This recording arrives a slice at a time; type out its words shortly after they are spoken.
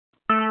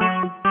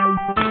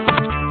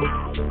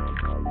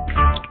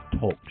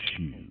Talk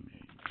shoes.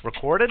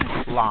 Recorded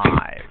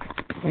live.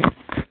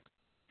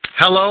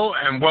 Hello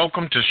and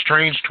welcome to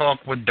Strange Talk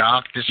with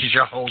Doc. This is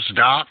your host,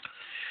 Doc.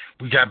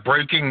 We got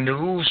breaking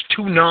news.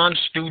 2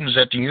 non-students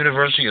at the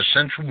University of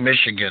Central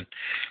Michigan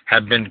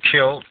have been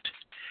killed.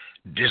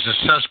 There's a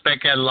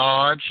suspect at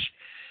large.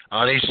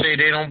 They say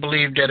they don't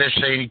believe that it's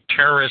a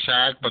terrorist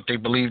act, but they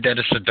believe that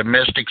it's a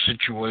domestic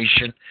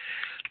situation.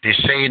 They're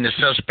saying the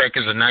suspect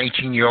is a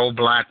 19-year-old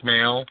black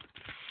male.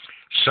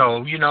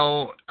 So,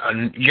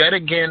 yet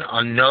again,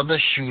 another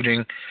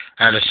shooting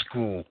at a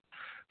school.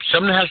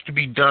 Something has to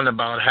be done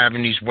about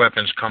having these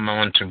weapons come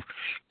onto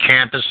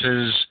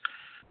campuses,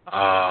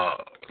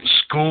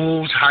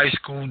 schools, high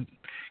school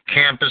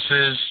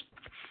campuses,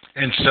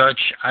 and such.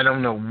 I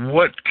don't know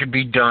what could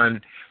be done,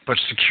 but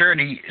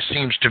security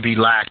seems to be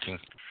lacking.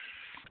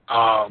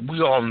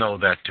 We all know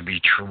that to be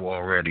true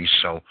already,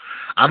 so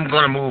I'm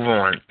going to move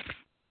on.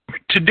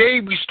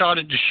 Today we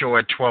started the show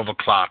at 12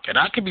 o'clock, and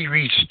I can be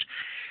reached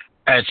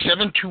at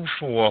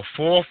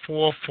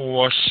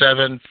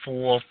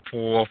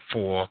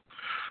 724-444-7444.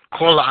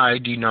 Caller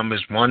ID number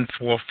is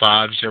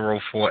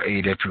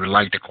 145048 if you would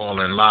like to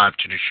call in live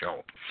to the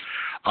show.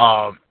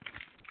 I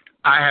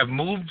have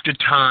moved the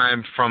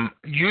time from,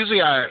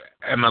 usually I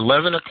am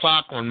 11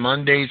 o'clock on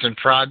Mondays and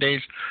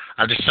Fridays.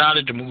 I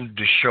decided to move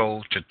the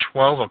show to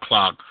 12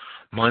 o'clock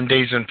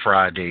Mondays and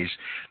Fridays.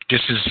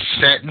 This is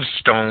set in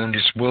stone.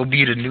 This will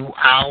be the new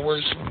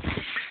hours.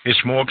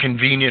 It's more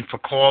convenient for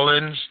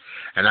call-ins,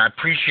 and I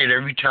appreciate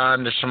every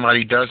time that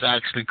somebody does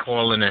actually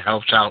call in and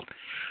helps out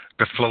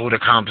the flow of the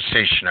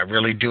conversation. I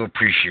really do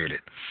appreciate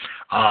it.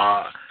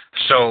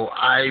 So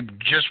I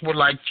just would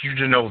like you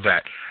to know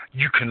that.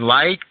 You can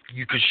like,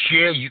 you can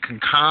share, you can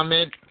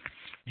comment.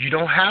 You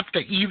don't have to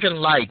even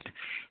like.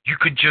 You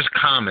could just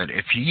comment.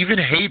 If you even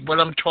hate what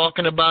I'm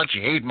talking about,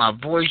 you hate my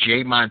voice, you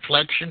hate my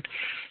inflection,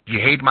 you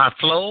hate my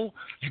flow,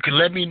 you can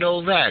let me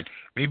know that.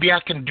 Maybe I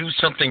can do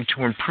something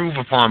to improve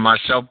upon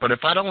myself, but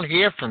if I don't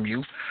hear from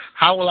you,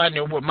 how will I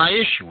know what my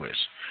issue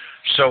is?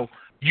 So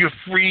you're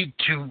free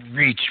to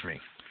reach me.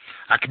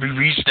 I can be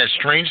reached at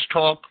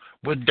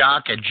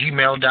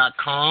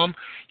strangetalkwithdoc@gmail.com.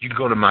 You can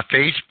go to my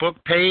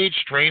Facebook page,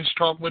 Strange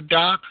Talk with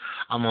Doc.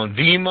 I'm on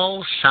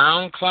Vimeo,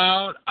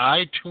 SoundCloud,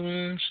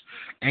 iTunes,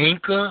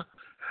 Anchor.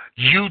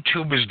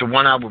 YouTube is the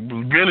one I would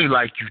really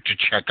like you to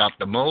check out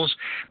the most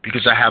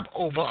because I have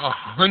over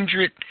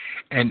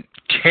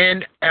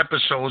 110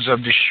 episodes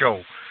of the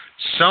show.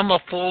 Some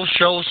are full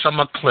shows, some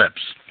are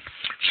clips.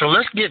 So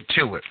let's get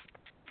to it.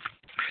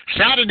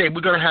 Saturday,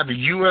 we're going to have a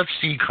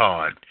UFC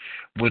card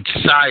with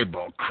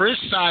Cyborg. Chris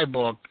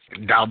Cyborg,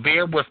 now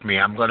bear with me.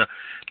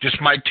 This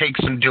might take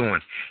some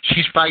doing.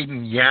 She's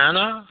fighting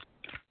Yana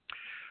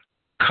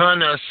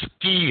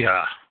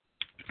Kunaskia.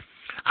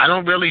 I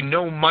don't really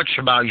know much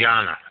about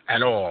Yana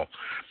at all,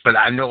 but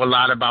I know a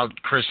lot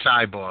about Chris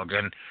Cyborg,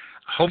 and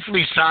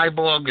hopefully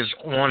Cyborg is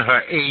on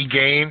her A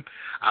game.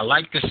 I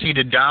like to see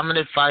the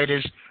dominant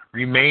fighters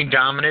remain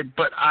dominant,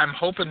 but I'm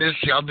hoping this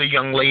other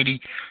young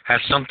lady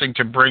has something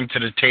to bring to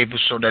the table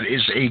so that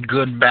it's a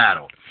good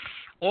battle.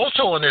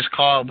 Also on this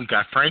card, we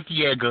got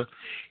Frankie Edgar.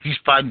 He's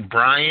fighting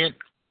Brian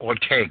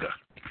Ortega.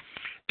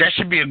 That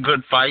should be a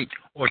good fight.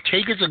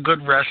 Ortega's a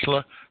good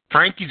wrestler.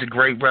 Frankie's a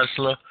great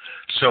wrestler.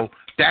 So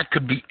that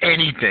could be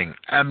anything.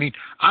 I mean,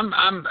 I'm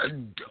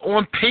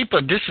on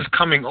paper, this is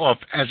coming off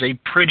as a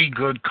pretty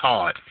good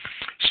card.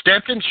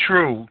 Stephen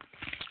Shrew,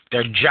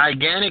 the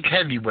gigantic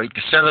heavyweight,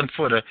 the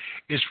 7-footer,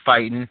 is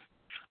fighting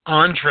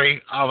Andre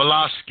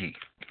Arlovsky.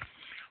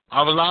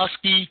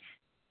 Arlovsky,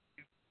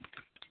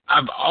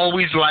 I've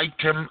always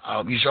liked him.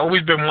 He's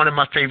always been one of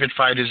my favorite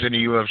fighters in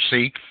the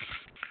UFC.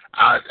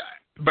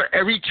 But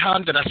every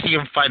time that I see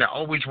him fight, I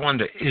always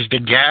wonder, is the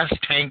gas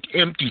tank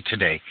empty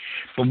today?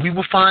 But we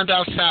will find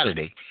out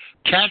Saturday.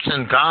 Katz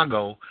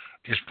Ngannou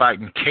is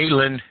fighting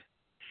Kaylin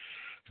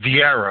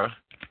Vieira.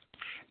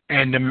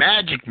 And the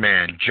Magic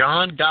Man,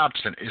 John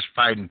Dobson, is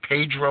fighting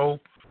Pedro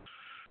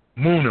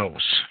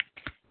Munoz.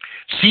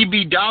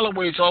 CB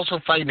Dollaway is also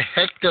fighting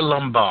Hector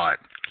Lombard.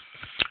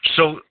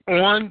 So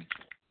on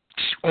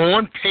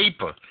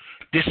paper,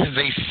 this is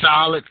a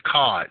solid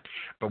card.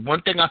 But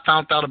one thing I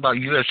found out about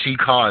UFC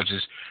cards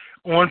is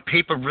on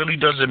paper really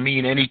doesn't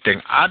mean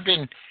anything. I've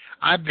been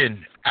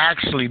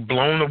actually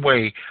blown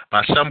away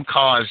by some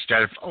cards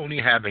that only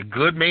have a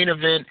good main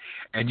event,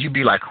 and you'd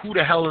be like, who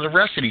the hell are the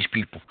rest of these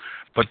people?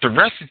 But the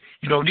rest,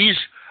 these,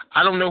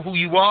 I don't know who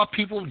you are,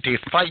 people. They're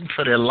fighting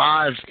for their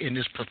lives in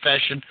this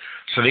profession,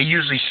 so they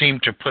usually seem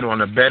to put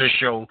on a better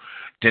show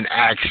than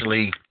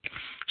actually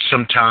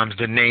sometimes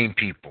the name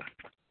people.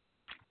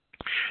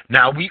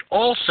 Now, the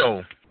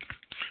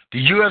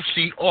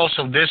UFC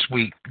also this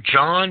week,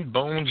 John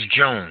Bones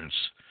Jones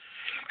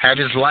had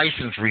his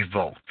license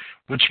revoked,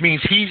 which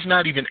means he's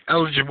not even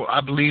eligible, I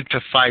believe,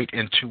 to fight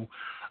into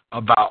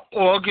about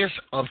August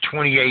of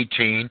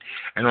 2018.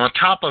 And on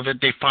top of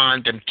it, they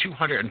fined him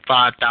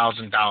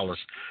 $205,000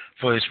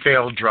 for his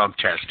failed drug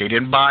test. They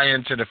didn't buy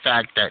into the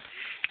fact that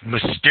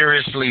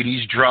mysteriously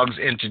these drugs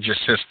entered your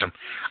system.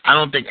 I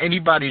don't think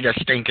anybody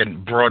that's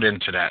thinking brought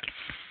into that.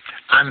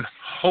 I'm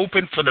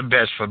hoping for the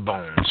best for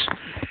Bones.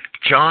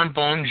 John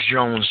Bones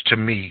Jones, to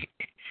me,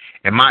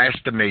 in my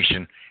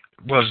estimation,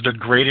 was the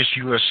greatest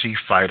UFC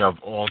fighter of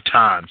all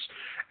times.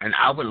 And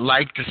I would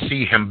like to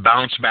see him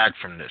bounce back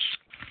from this.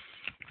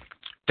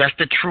 That's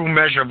the true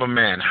measure of a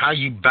man, how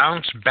you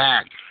bounce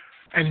back.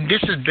 And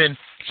this has been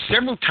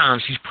several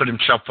times he's put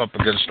himself up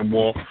against the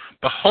wall,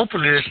 but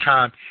hopefully this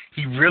time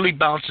he really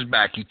bounces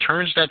back. He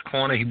turns that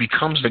corner. He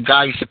becomes the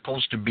guy he's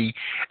supposed to be,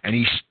 and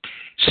he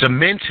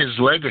cements his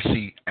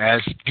legacy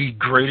as the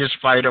greatest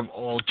fighter of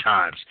all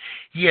times.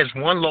 He has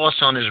one loss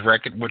on his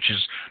record, which is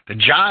the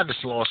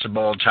jivest loss of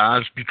all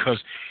times, because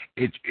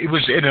it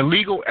was an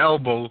illegal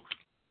elbow.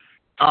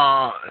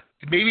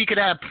 Maybe he could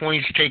have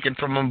points taken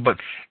from him, but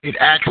it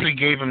actually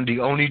gave him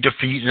the only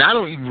defeat. And I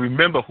don't even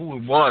remember who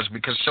it was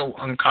because it's so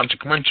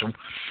inconsequential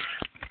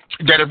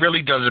that it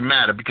really doesn't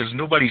matter, because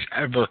nobody's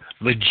ever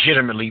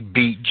legitimately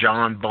beat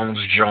John Bones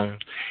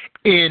Jones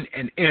in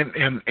an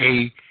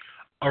MMA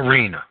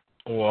arena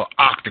or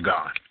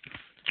octagon.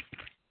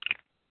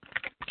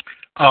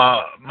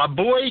 My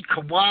boy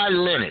Kawhi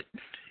Leonard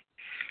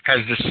has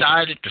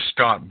decided to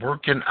start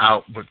working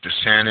out with the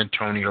San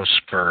Antonio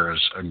Spurs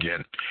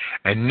again.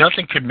 And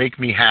nothing could make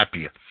me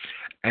happier.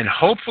 And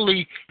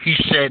hopefully, he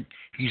said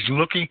he's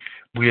looking,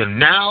 we are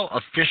now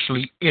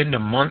officially in the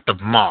month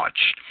of March.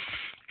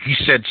 He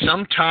said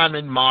sometime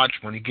in March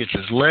when he gets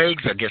his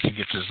legs, I guess he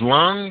gets his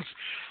lungs,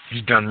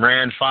 he's done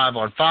ran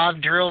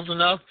 5-on-5 drills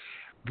enough,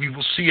 we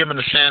will see him in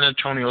the San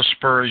Antonio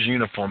Spurs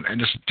uniform. And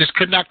this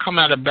could not come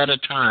at a better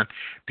time,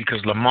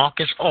 because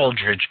LaMarcus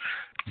Aldridge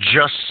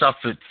just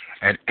suffered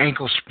an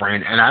ankle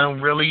sprain, and I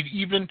don't really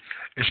even,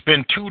 it's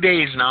been 2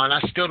 days now, and I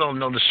still don't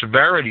know the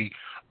severity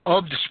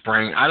of the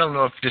sprain. I don't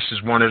know if this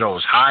is one of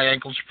those high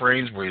ankle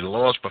sprains where he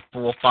lost for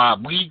 4 or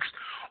 5 weeks,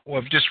 or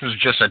if this was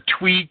just a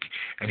tweak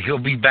and he'll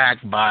be back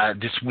by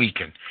this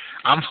weekend.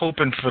 I'm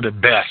hoping for the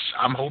best.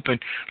 I'm hoping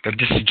that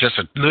this is just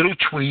a little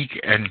tweak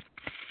and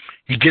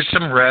he gets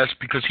some rest,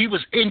 because he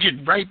was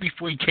injured right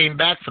before he came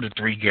back for the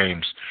 3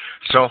 games.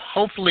 So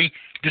hopefully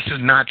this is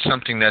not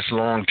something that's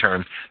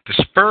long-term. The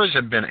Spurs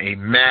have been a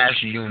mass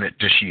unit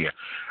this year,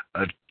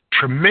 a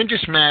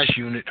tremendous mass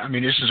unit. I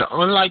mean, this is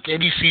unlike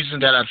any season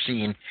that I've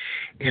seen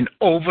in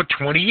over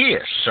 20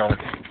 years. So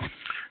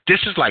this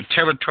is like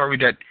territory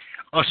that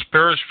us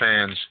Spurs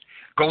fans,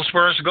 go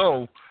Spurs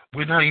go,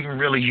 we're not even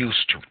really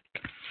used to.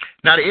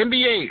 Now, the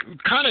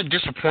NBA kind of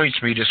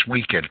disappoints me this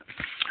weekend.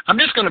 I'm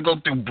just going to go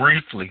through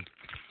briefly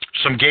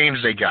some games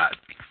they got.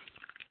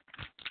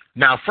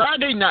 Now,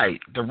 Friday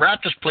night, the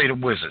Raptors play the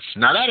Wizards.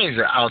 Now, that is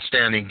an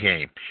outstanding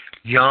game.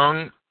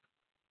 Young,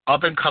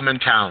 up-and-coming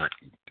talent.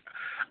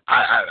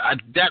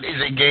 That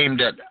is a game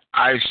that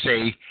I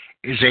say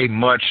is a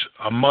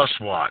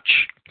must-watch.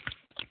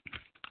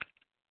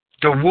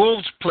 The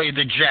Wolves play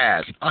the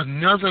Jazz.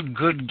 Another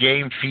good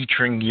game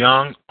featuring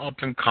young,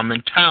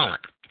 up-and-coming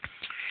talent.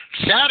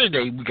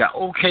 Saturday, we got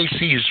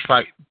OKC is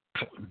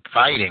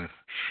fighting.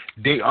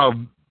 They are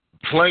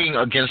playing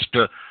against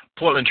the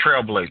Portland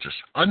Trailblazers.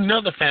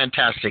 Another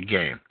fantastic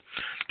game.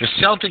 The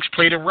Celtics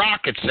play the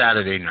Rockets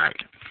Saturday night.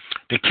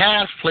 The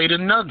Cavs play the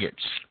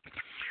Nuggets.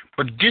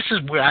 But this is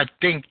where I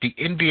think the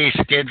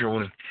NBA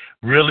schedule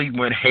really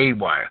went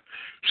haywire.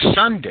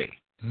 Sunday,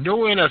 no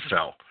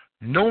NFL,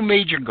 no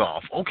major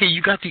golf. Okay,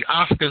 you got the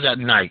Oscars at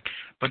night,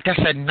 but that's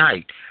at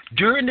night.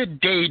 During the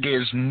day,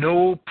 there's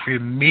no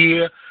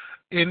premier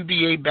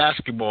NBA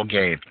basketball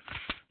game.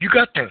 You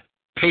got the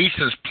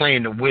Pacers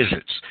playing the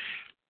Wizards.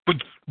 But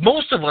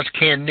most of us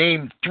can't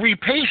name 3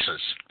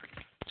 Pacers.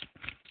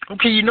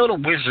 Okay, you know the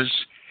Wizards.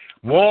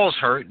 Wall's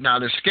hurt. Now,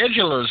 the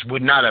schedulers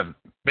would not have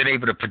been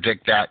able to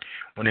predict that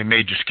when they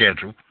made the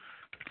schedule.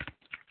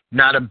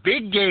 Now, the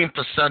big game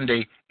for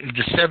Sunday is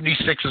the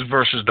 76ers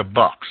versus the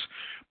Bucks.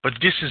 But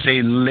this is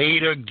a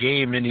later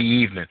game in the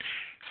evening.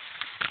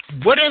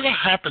 Whatever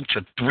happened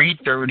to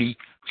 3:30,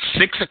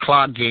 6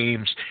 o'clock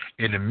games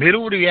in the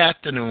middle of the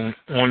afternoon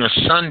on a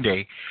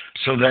Sunday,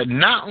 so that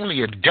not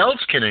only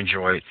adults can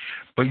enjoy it,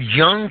 but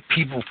young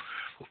people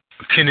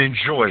can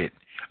enjoy it?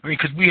 I mean,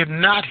 because we have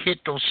not hit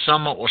those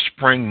summer or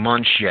spring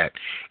months yet.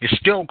 It's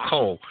still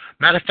cold.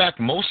 Matter of fact,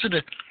 most of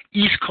the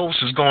East Coast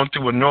is going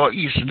through a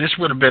northeast. So this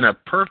would have been a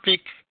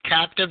perfect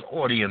captive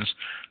audience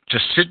to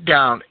sit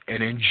down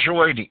and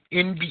enjoy the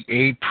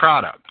NBA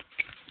product.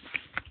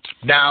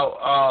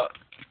 Now,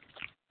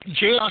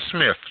 J.R.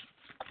 Smith,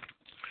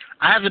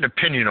 I have an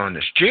opinion on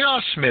this.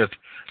 J.R. Smith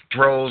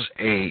throws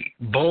a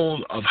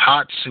bowl of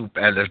hot soup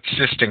as an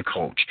assistant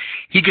coach.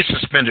 He gets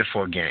suspended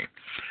for a game.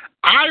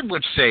 I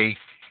would say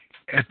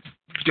if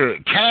the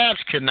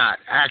Cavs cannot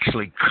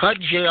actually cut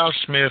J.R.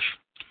 Smith,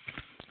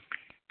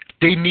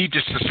 they need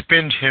to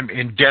suspend him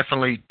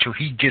indefinitely till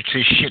he gets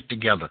his shit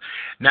together.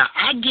 Now,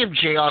 I give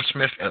J.R.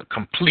 Smith a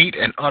complete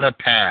and utter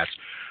pass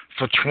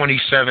for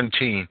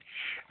 2017.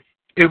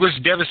 It was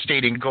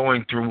devastating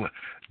going through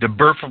the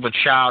birth of a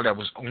child that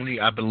was only,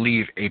 I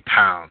believe, a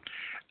pound.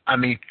 I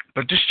mean,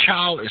 but this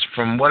child is,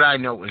 from what I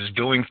know, is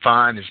doing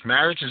fine. His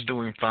marriage is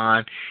doing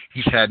fine.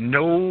 He's had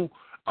no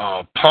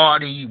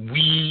party,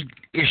 weed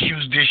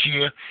issues this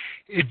year.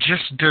 It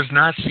just does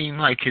not seem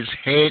like his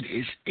head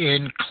is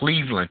in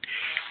Cleveland.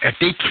 If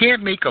they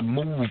can't make a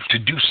move to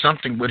do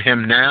something with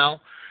him now,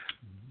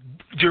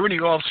 during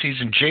the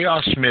offseason,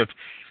 J.R. Smith,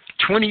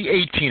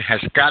 2018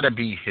 has got to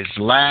be his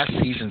last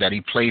season that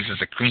he plays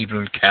as a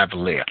Cleveland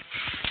Cavalier.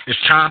 It's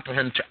time for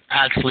him to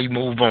actually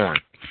move on.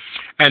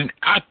 And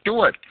I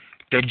thought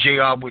that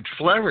J.R. would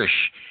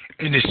flourish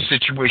in this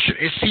situation.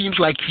 It seems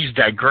like he's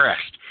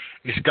digressed.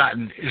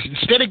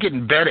 Instead of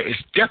getting better, it's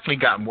definitely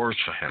gotten worse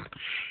for him.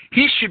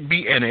 He should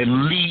be an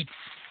elite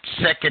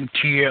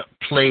second-tier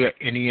player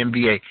in the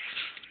NBA.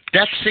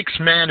 That's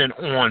 6-man and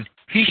on.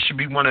 He should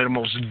be one of the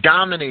most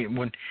dominating.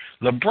 When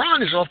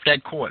LeBron is off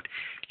that court,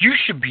 you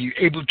should be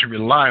able to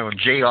rely on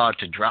JR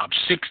to drop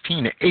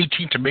 16 to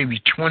 18 to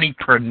maybe 20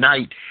 per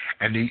night,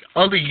 and the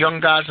other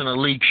young guys in the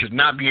league should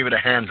not be able to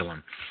handle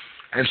him.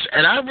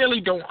 And I really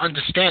don't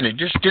understand it.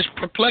 This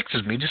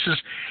perplexes me.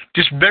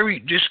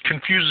 This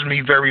confuses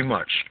me very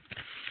much.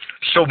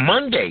 So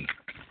Monday,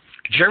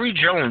 Jerry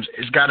Jones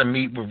has got to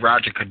meet with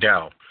Roger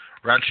Goodell.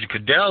 Roger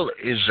Goodell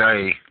is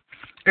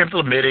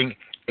implementing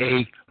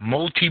a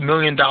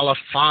multi-million-dollar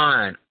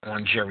fine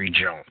on Jerry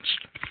Jones.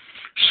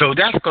 So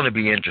that's going to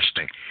be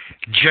interesting.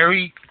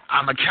 Jerry,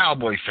 I'm a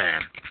Cowboy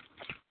fan.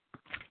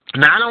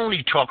 And I don't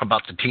only talk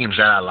about the teams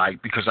that I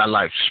like because I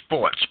like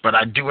sports, but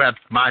I do have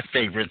my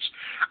favorites.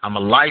 I'm a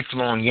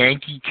lifelong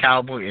Yankee,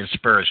 Cowboy, and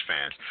Spurs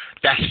fan.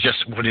 That's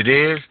just what it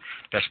is.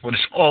 That's what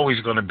it's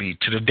always going to be.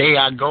 To the day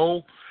I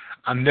go,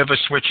 I'm never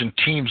switching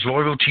teams.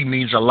 Loyalty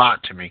means a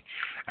lot to me.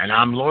 And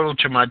I'm loyal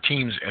to my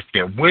teams if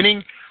they're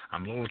winning.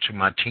 I'm loyal to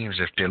my teams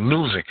if they're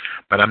losing.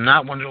 But I'm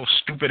not one of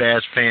those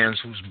stupid-ass fans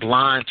who's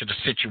blind to the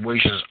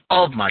situations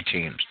of my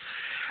teams.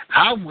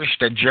 I wish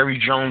that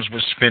Jerry Jones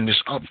would spend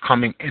this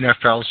upcoming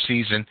NFL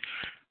season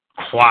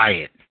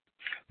quiet,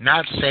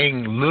 not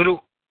saying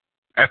little,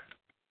 if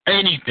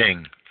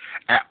anything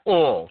at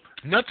all,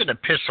 nothing to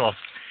piss off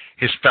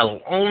his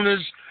fellow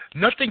owners,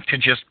 nothing to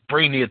just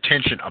bring the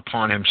attention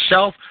upon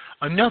himself.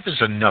 Enough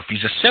is enough.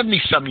 He's a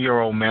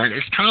 70-something-year-old man.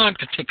 It's time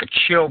to take a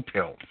chill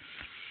pill.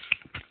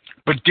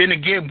 But then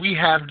again,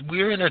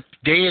 we're in a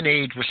day and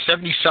age where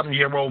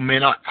 70-something-year-old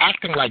men are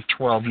acting like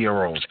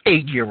 12-year-olds,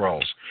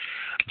 8-year-olds.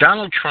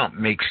 Donald Trump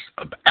makes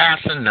an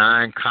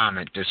asinine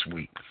comment this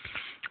week.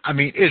 I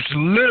mean, it's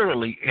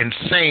literally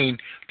insane,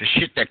 the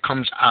shit that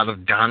comes out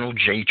of Donald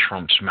J.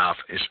 Trump's mouth.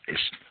 Is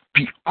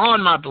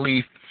beyond my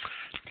belief.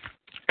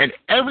 And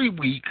every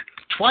week,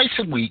 twice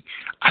a week,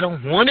 I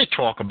don't want to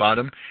talk about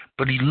him,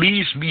 but he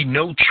leaves me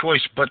no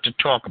choice but to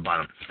talk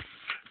about him.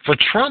 For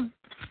Trump,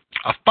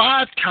 a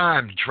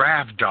 5-time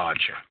draft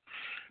dodger,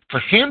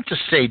 for him to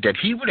say that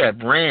he would have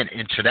ran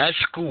into that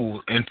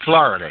school in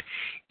Florida,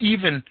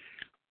 even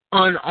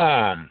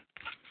unarmed,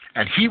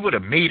 and he would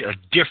have made a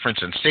difference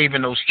in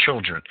saving those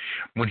children,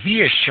 when he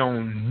has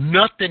shown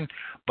nothing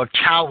but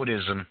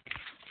cowardism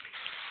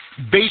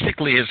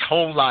basically his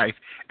whole life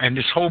and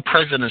this whole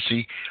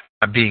presidency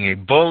by being a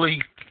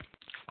bully,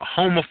 a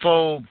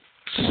homophobe,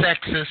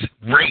 sexist,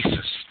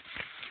 racist.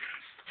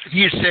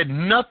 He has said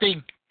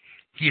nothing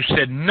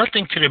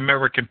to the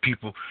American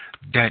people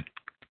that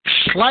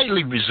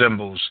slightly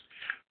resembles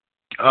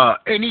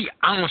any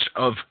ounce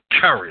of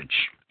courage.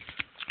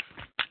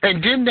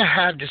 And then to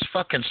have this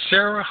fucking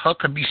Sarah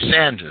Huckabee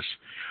Sanders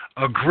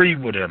agree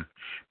with him,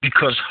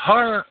 because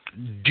her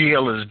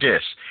deal is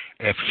this: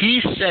 if he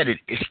said it,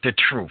 it's the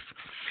truth.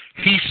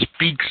 He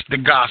speaks the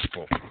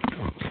gospel.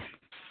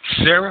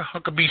 Sarah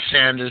Huckabee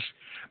Sanders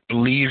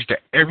believes that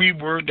every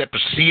word that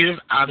proceeded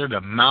out of the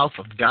mouth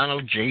of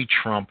Donald J.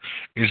 Trump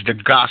is the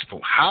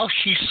gospel. How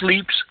she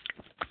sleeps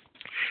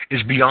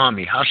is beyond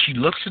me. How she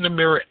looks in the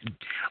mirror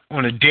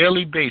on a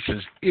daily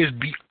basis is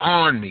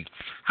beyond me.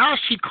 How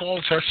she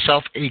calls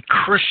herself a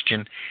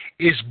Christian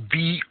is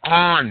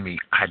beyond me.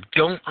 I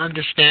don't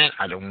understand.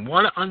 I don't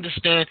want to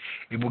understand.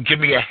 It will give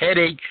me a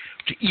headache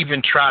to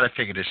even try to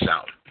figure this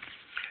out.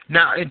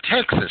 Now, in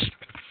Texas,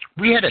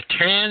 we had a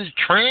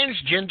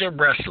transgender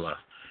wrestler,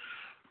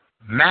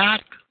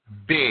 Matt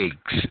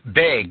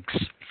Beggs.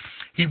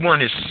 He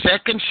won his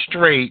second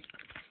straight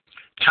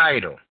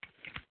title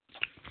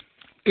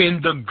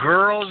in the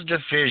girls'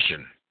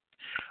 division,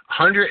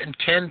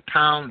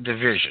 110-pound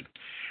division.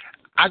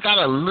 I got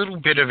a little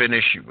bit of an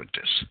issue with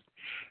this.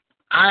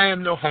 I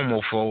am no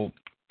homophobe.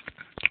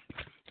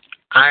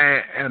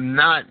 I am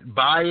not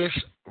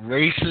biased,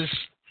 racist,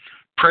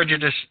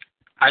 prejudiced,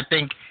 I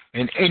think,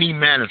 in any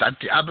manner.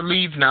 I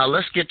believe, now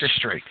let's get this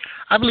straight,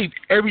 I believe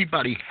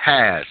everybody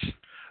has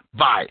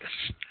bias.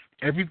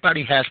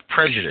 Everybody has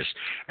prejudice.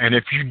 And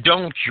if you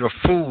don't, you're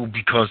a fool,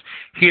 because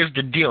here's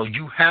the deal.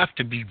 You have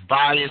to be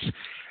biased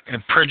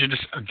and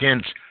prejudiced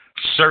against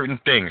certain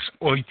things,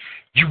 or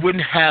you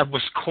wouldn't have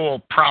what's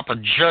called proper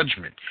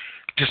judgment.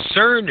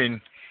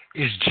 Discerning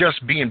is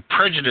just being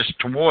prejudiced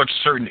towards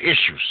certain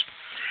issues.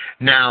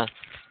 Now,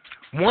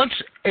 once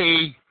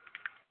a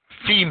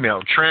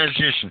female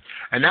transition,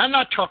 and I'm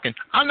not talking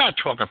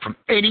from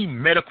any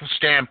medical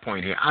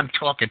standpoint here. I'm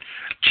talking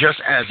just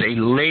as a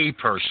lay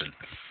person.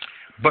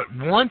 But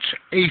once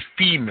a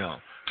female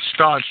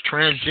starts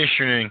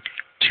transitioning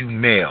to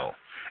male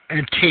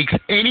and takes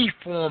any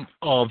form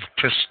of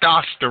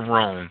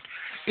testosterone,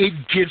 it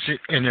gives it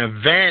an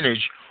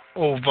advantage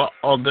over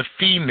other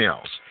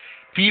females.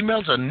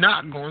 Females are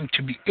not going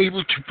to be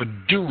able to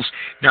produce.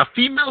 Now,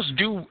 females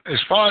do, as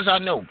far as I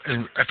know,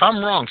 and if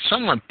I'm wrong,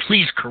 someone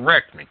please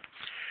correct me.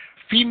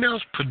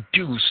 Females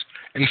produce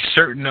a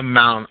certain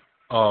amount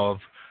of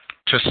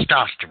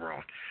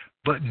testosterone,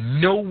 but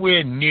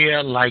nowhere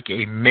near like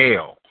a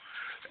male.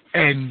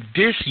 And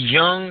this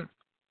young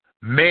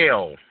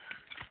male,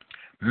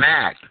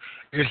 Mac,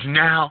 is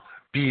now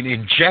being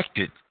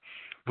injected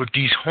with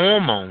these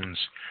hormones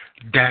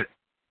that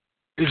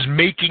is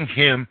making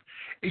him,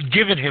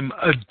 giving him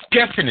a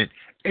definite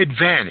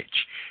advantage.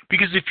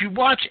 Because if you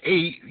watch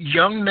a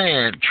young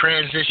man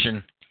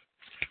transition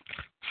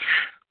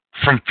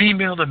from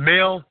female to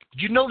male,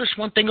 you notice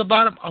one thing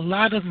about them, a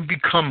lot of them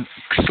become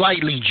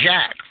slightly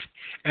jacked.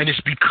 And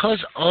it's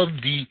because of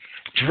the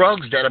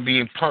drugs that are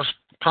being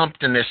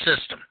pumped in their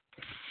system.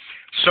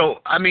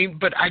 So, I mean,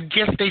 but I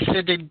guess they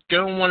said they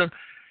don't want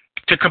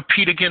to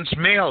compete against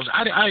males.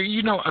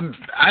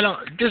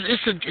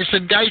 It's a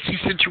dicey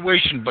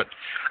situation, but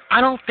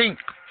I don't think.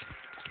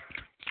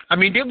 I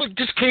mean,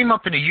 this came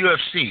up in the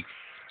UFC.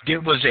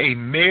 There was a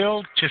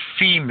male to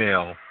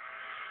female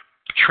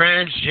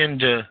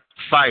transgender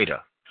fighter,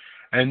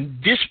 and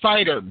this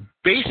fighter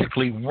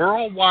basically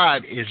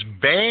worldwide is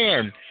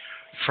banned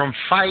from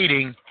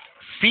fighting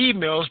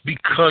females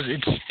because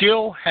it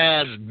still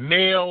has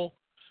male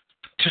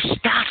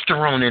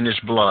testosterone in his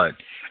blood.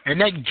 And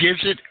that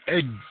gives it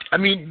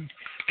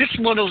this is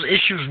one of those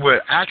issues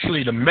where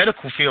actually the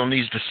medical field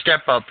needs to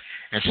step up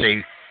and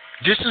say,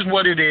 this is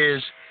what it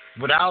is,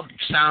 without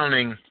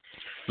sounding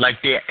like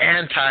they're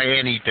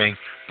anti-anything,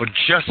 but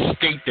just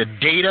state the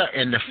data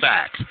and the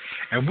facts.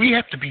 And we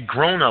have to be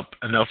grown up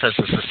enough as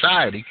a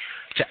society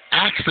to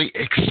actually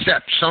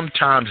accept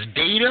sometimes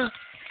data,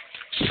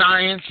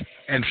 science,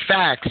 and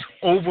facts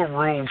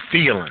overrule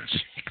feelings.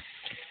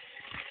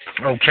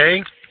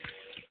 Okay?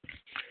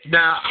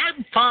 Now, I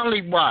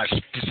finally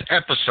watched this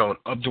episode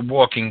of The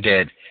Walking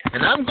Dead,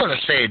 and I'm going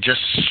to say it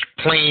just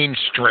plain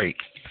straight.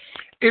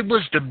 It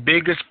was the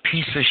biggest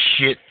piece of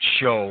shit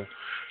show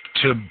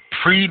to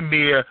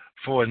premiere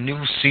for a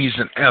new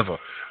season ever.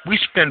 We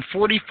spent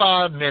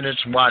 45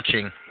 minutes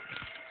watching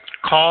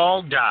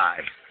Carl die.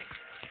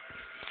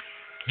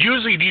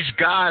 Usually these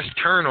guys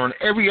turn on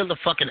every other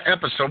fucking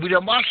episode. We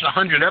done watched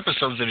 100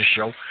 episodes of the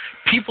show.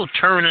 People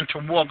turn into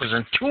walkers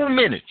in 2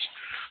 minutes.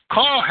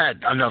 Carl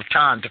had enough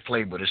time to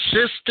play with his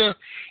sister,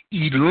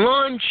 eat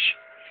lunch,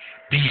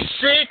 be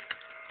sick,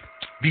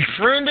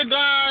 befriend a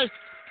guy.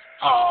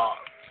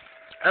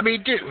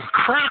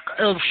 Crock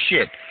of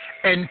shit.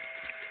 And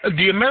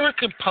the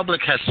American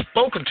public has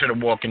spoken to The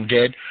Walking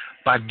Dead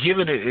by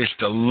giving it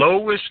the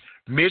lowest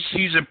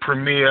mid-season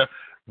premiere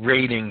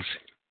ratings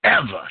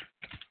ever.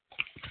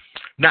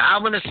 Now,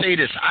 I want to say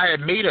this. I had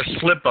made a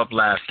slip-up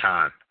last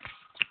time.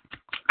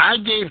 I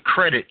gave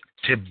credit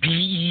to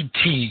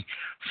BET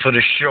for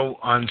the show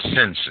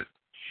Uncensored.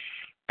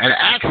 And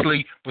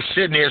actually was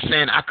sitting there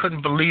saying I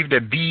couldn't believe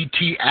that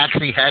BET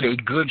actually had a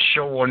good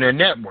show on their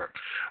network.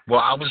 Well,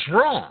 I was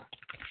wrong.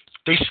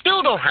 They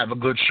still don't have a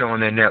good show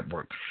on their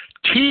network.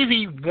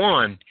 TV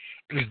One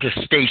is the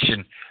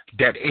station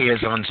that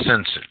airs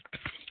Uncensored.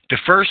 The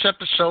first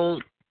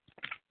episode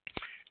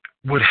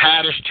with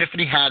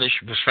Tiffany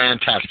Haddish, was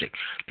fantastic.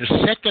 The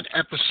second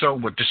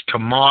episode with this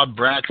Tamar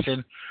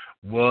Braxton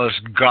was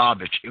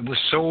garbage. It was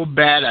so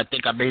bad, I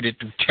think I made it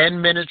through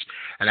 10 minutes,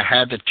 and I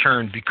had to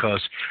turn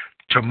because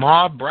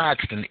Tamar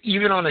Braxton,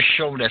 even on a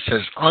show that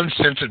says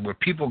Uncensored, where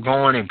people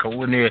go in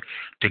there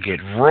to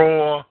get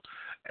raw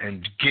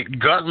and get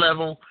gut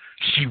level,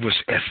 she was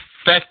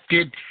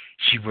affected,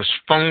 she was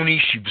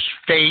phony, she was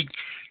fake.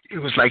 It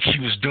was like she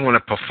was doing a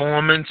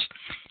performance.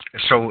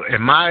 So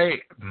in my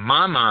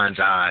mind's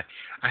eye,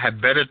 I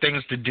have better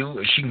things to do,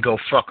 and she can go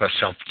fuck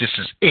herself. This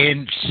is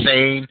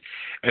insane.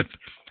 If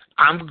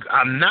I'm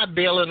not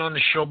bailing on the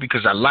show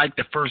because I like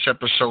the first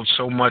episode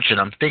so much, and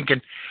I'm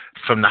thinking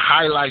from the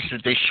highlights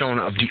that they've shown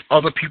of the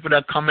other people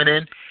that are coming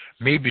in,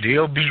 maybe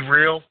they'll be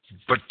real,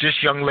 but this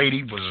young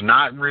lady was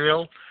not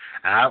real.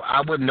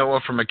 I wouldn't know her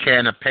from a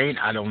can of paint.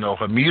 I don't know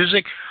her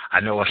music.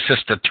 I know her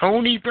sister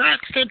Toni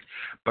Braxton,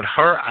 but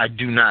her I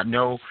do not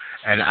know,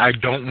 and I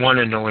don't want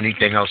to know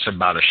anything else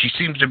about her. She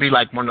seems to be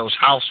like one of those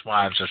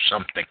housewives or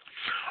something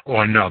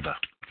or another.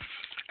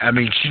 I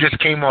mean, she just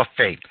came off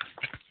fake.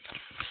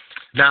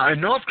 Now,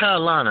 in North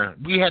Carolina,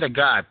 we had a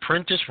guy,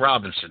 Prentice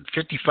Robinson,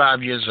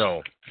 55 years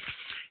old.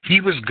 He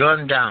was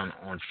gunned down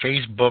on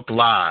Facebook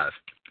Live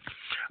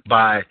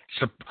by,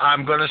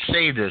 I'm going to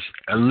say this,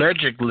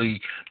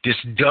 allegedly, this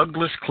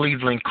Douglas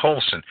Cleveland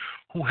Colson,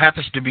 who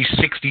happens to be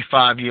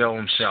 65-year-old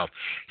himself.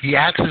 He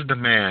asks the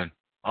man,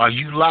 "Are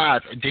you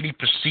live?" And then he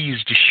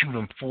proceeds to shoot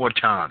him 4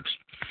 times.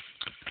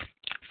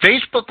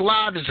 Facebook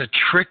Live is a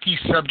tricky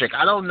subject.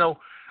 I don't know.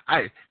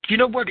 You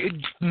know what?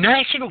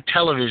 National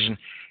television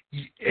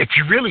if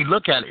you really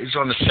look at it, it's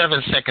on a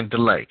 7-second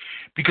delay.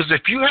 Because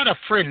if you had a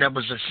friend that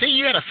was, say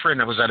you had a friend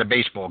that was at a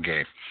baseball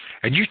game,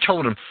 and you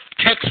told him,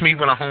 text me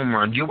when a home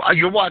run,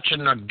 you're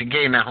watching the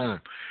game at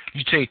home.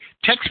 You say,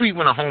 text me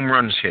when a home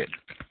run is hit.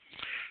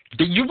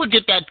 You would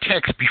get that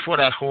text before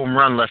that home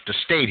run left the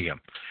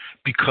stadium,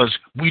 because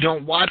we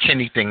don't watch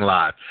anything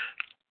live.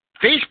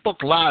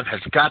 Facebook Live has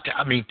got to,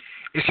 I mean,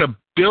 it's a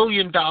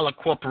billion-dollar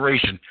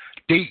corporation.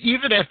 They,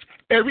 even if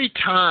every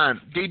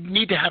time, they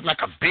need to have like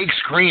a big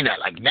screen at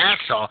like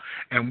NASA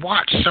and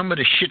watch some of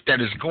the shit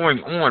that is going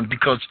on,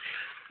 because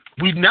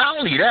we, not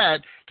only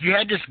that, you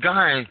had this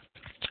guy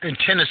in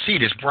Tennessee,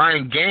 this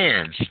Brian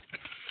Gans.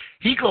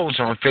 He goes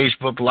on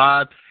Facebook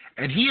Live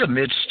and he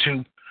admits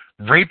to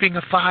raping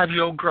a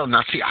 5-year-old girl.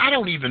 Now, see, I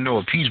don't even know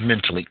if he's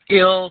mentally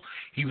ill.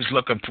 He was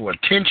looking for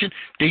attention.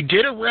 They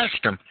did arrest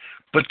him,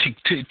 but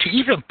to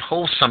even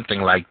post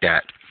something like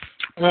that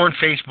on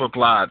Facebook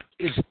Live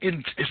is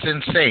it's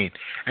insane.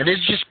 And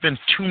there's just been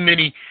too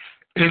many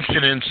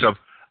incidents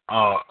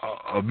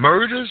of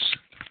murders,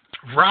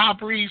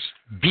 robberies,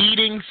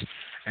 beatings,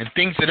 and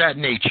things of that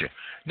nature.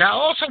 Now,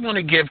 I also want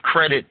to give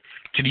credit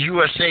to the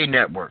USA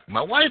Network.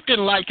 My wife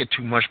didn't like it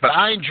too much, but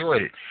I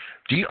enjoyed it.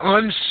 The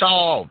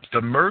Unsolved,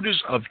 the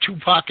murders of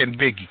Tupac and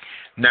Biggie.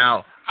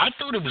 Now, I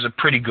thought it was a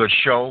pretty good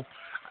show.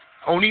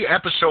 Only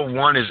episode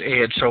 1 is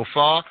aired so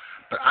far,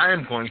 but I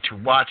am going to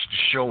watch the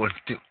show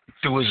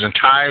through its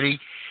entirety,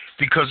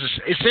 because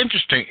it's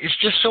interesting. It's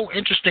just so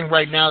interesting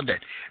right now that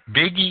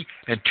Biggie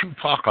and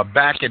Tupac are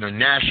back in the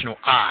national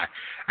eye,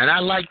 and I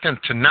like them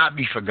to not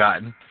be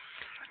forgotten.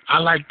 I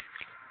like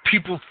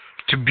people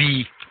to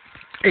be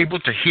able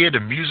to hear the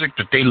music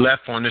that they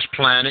left on this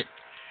planet,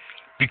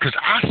 because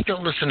I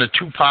still listen to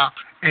Tupac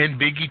and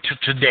Biggie to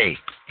today.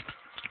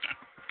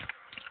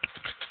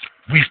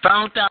 We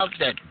found out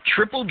that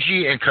Triple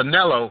G and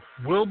Canelo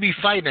will be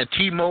fighting at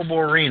T-Mobile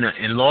Arena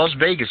in Las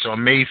Vegas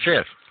on May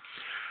 5th.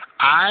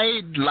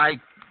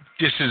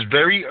 This is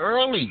very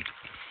early,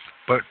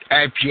 but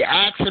if you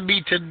asked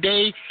me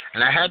today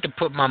and I had to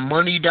put my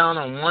money down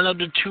on one of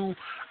the two,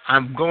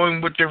 I'm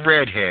going with the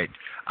redhead.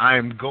 I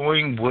am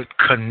going with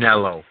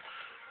Canelo.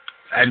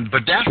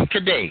 But that's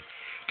today.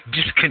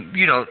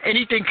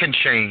 Anything can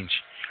change.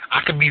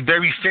 I can be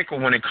very fickle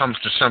when it comes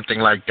to something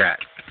like that,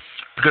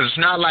 because it's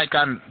not like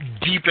I'm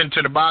deep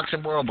into the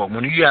boxing world, but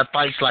when you have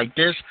fights like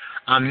this,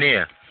 I'm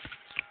there.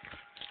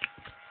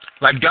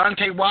 Like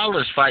Deontay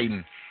Wilder's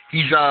fighting.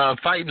 He's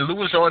fighting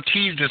Luis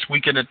Ortiz this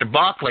weekend at the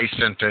Barclays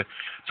Center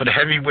for the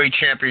heavyweight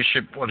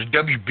championship, or the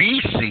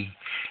WBC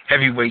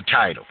heavyweight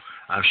title.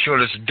 I'm sure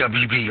there's a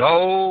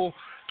WBO,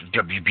 the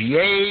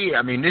WBA.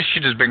 I mean, this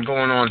shit has been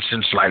going on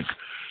since, like,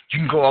 you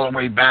can go all the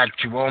way back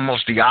to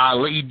almost the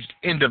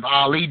end of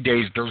Ali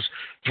days. Those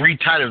 3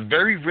 titles.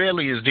 Very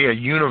rarely is there a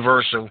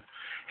universal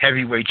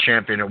heavyweight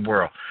champion of the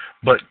world.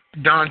 But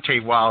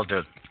Deontay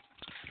Wilder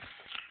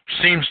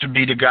seems to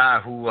be the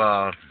guy who,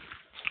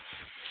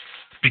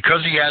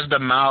 because he has the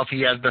mouth,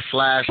 he has the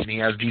flash, and he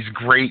has these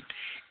great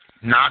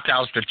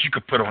knockouts that you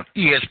could put on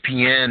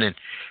ESPN, and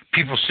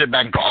people sit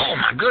back and go, oh,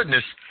 my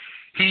goodness.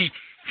 He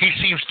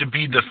seems to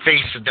be the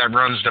face that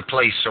runs the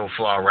place so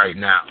far right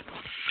now.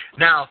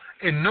 Now,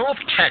 in North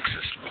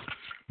Texas,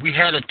 we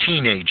had a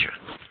teenager,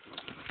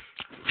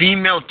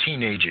 female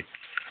teenager,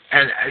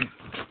 and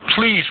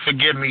please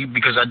forgive me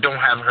because I don't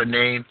have her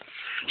name.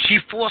 She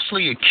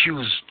falsely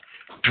accused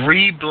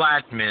 3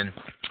 black men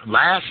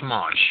last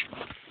March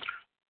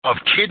of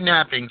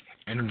kidnapping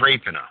and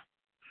raping her.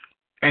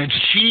 And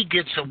she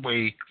gets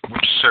away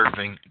with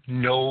serving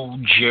no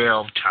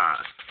jail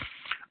time.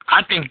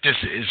 I think this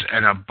is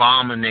an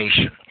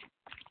abomination.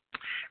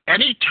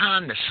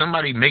 Anytime that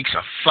somebody makes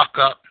a fuck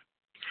up,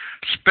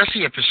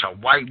 especially if it's a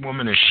white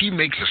woman and she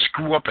makes a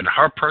screw up in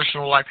her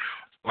personal life,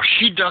 or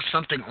she does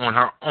something on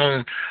her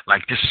own,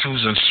 like this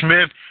Susan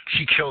Smith,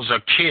 she kills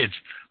her kids.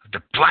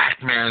 The black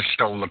man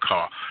stole the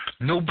car.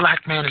 No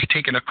black man has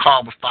taken a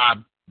car with 5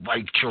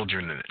 white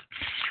children in it.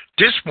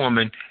 This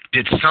woman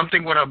did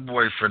something with her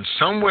boyfriend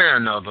somewhere or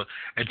another,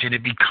 and then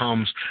it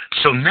becomes,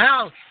 so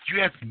now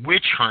you have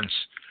witch hunts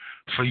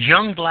for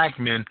young black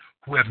men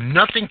who have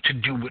nothing to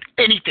do with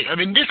anything. I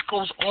mean, this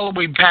goes all the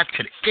way back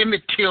to the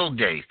Emmett Till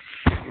days.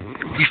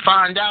 We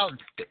find out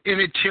that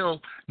Emmett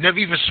Till never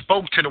even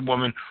spoke to the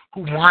woman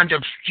who wound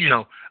up,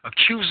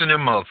 accusing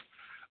him of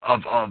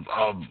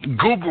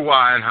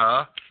Google-eyeing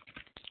her.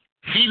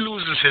 He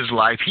loses his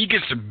life. He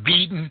gets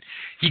beaten.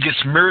 He gets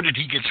murdered.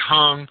 He gets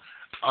hung,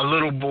 a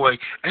little boy.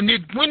 And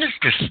then when does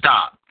this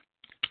stop?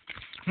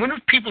 When do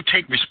people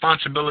take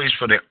responsibilities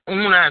for their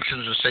own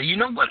actions and say, you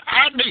know what,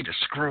 I made a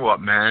screw up,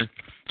 man.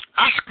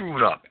 I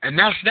screwed up, and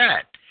that's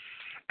that.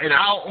 And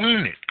I'll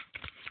own it.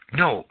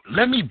 No,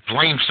 let me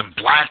blame some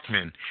black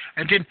men.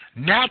 And then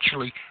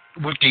naturally,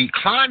 with the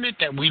climate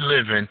that we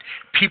live in,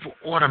 people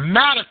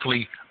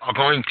automatically are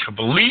going to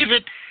believe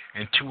it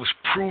until it's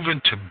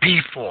proven to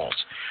be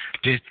false.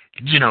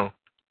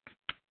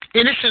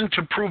 Innocent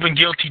to proven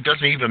guilty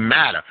doesn't even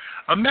matter.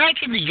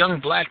 Imagine the young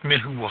black men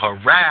who were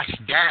harassed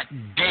that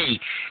day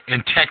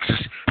in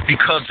Texas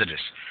because of this.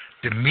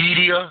 The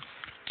media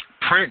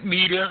print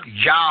media,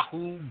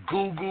 Yahoo,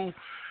 Google.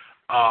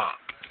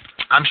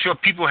 I'm sure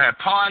people had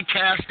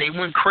podcasts. They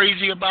went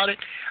crazy about it.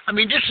 I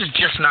mean, this is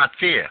just not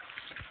fair.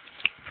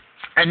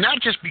 And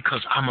not just because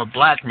I'm a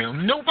black male.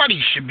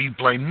 Nobody should be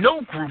blamed.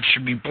 No group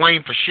should be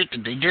blamed for shit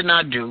that they did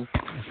not do.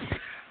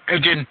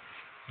 And then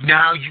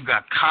now you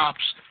got cops.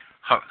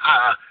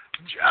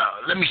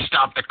 Let me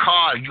stop the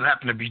car. You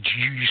happen to be,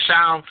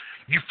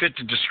 you fit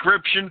the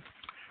description.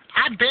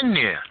 I've been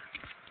there.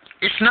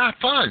 It's not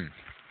fun.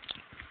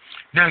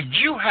 Now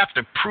you have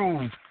to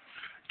prove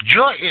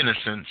your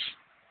innocence.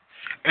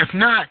 If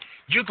not,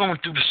 you're going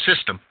through the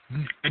system.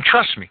 And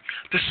trust me,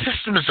 the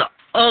system is an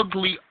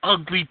ugly,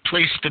 ugly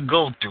place to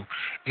go through.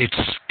 It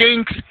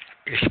stinks.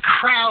 It's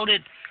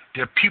crowded.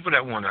 There are people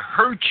that want to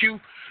hurt you.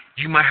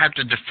 You might have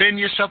to defend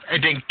yourself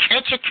and then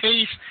catch a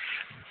case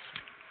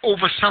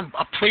over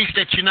a place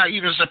that you're not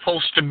even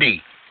supposed to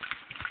be.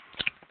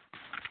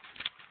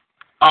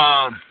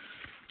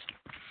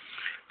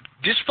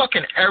 This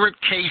fucking Eric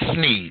K.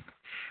 Sneed,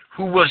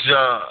 who was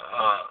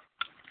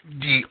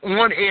the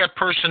on-air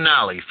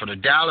personality for the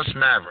Dallas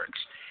Mavericks,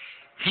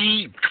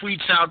 he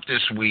tweets out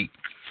this week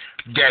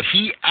that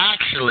he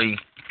actually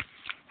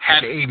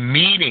had a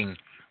meeting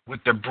with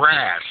the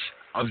brass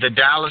of the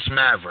Dallas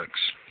Mavericks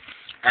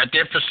at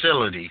their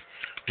facility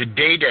the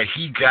day that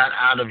he got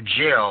out of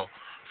jail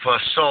for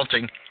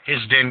assaulting his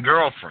then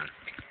girlfriend.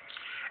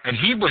 And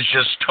he was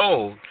just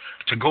told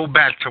to go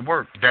back to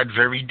work that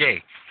very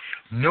day.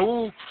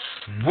 Know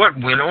what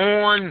went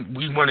on.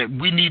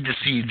 We need to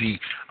see the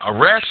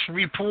arrest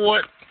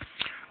report.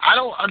 I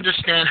don't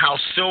understand how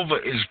Silver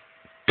is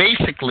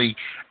basically,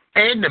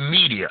 and the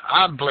media,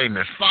 I'm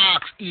blaming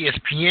Fox,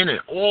 ESPN, and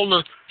all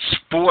the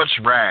sports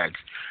rags.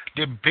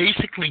 They're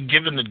basically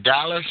giving the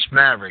Dallas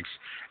Mavericks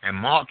and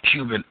Mark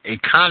Cuban a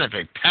kind of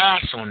a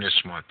pass on this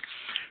one.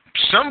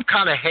 Some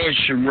kind of head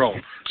should roll.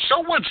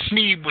 So what?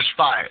 Sneed was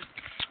fired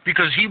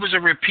because he was a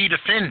repeat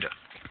offender.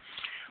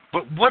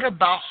 But what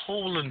about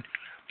holding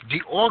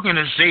the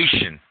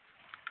organization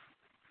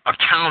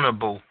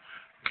accountable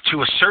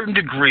to a certain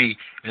degree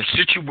in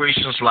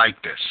situations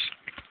like this?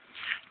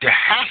 There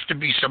has to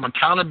be some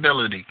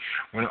accountability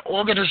when an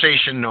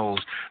organization knows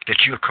that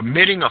you're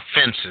committing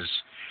offenses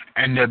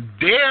and that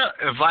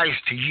their advice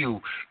to you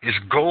is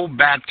go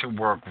back to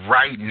work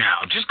right now.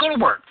 Just go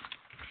to work.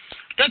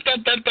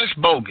 That's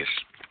bogus.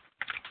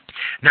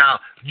 Now,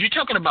 you're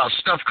talking about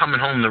stuff coming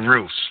home to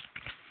roost.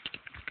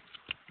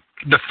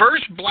 The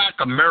first black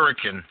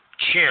American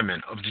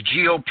chairman of the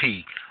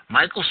GOP,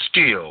 Michael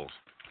Steele,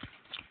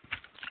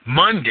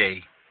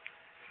 Monday,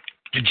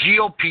 the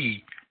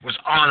GOP was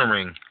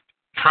honoring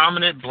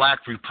prominent black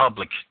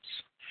Republicans,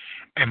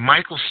 and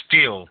Michael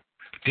Steele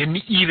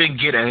didn't even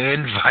get an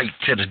invite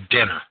to the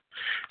dinner.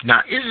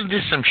 Now, isn't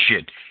this some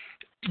shit?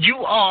 You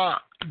are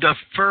the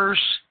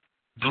first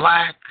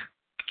black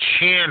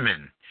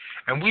chairman,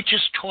 and we're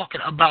just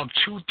talking about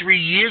 2-3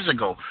 years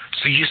ago.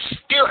 So you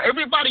still,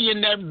 everybody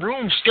in that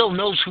room still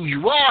knows who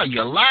you are.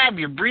 You're alive,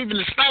 you're breathing.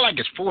 It's not like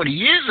it's 40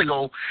 years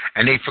ago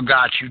and they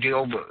forgot you.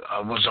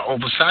 Was an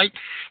oversight.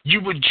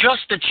 You were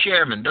just the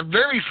chairman, the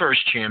very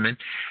first chairman.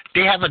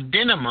 They have a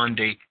dinner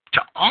Monday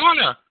to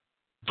honor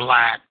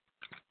black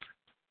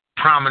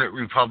prominent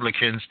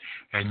Republicans,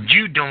 and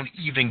you don't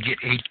even get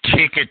a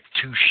ticket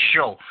to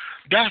show.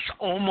 That's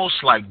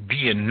almost like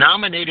being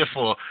nominated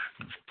for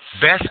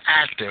Best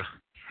Actor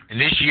in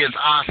this year's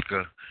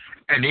Oscar,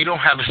 and they don't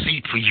have a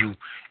seat for you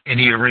in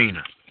the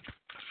arena.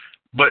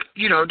 But,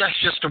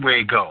 that's just the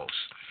way it goes.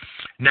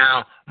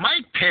 Now,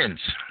 Mike Pence,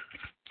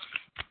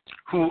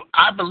 who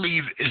I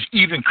believe is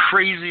even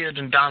crazier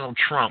than Donald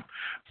Trump,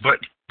 but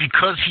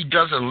because he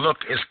doesn't look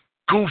as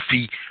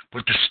goofy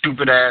with the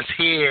stupid-ass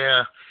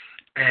hair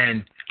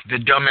and the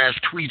dumbass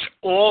tweets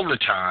all the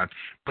time,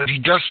 but he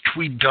does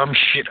tweet dumb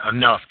shit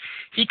enough.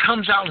 He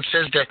comes out and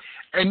says that,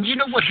 and you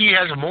know what, he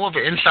has more of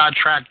an inside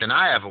track than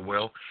I ever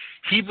will.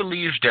 He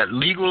believes that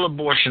legal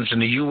abortions in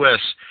the U.S.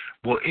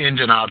 will end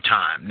in our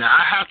time. Now,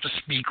 I have to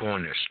speak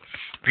on this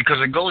because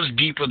it goes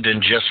deeper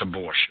than just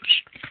abortions.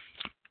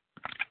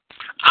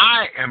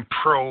 I am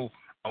pro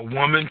a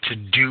woman to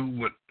do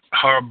with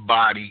her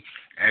body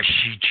as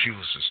she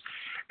chooses.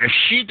 If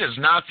she does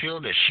not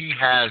feel that she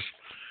has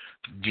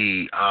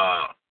the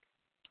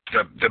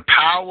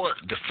power,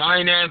 the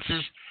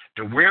finances,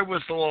 the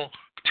wherewithal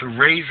to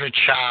raise a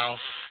child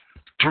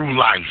through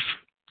life,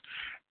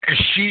 and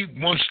she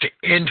wants to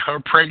end her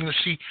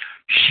pregnancy,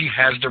 she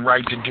has the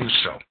right to do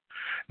so.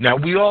 Now,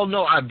 we all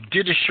know, I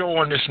did a show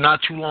on this not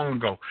too long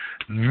ago.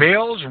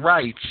 Male's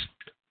rights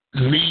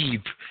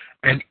leave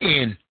and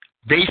end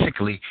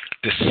basically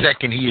the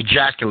second he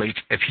ejaculates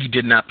if he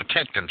did not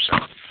protect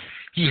himself.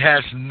 He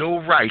has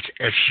no rights.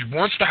 If she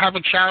wants to have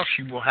a child,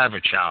 she will have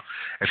a child.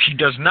 If she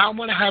does not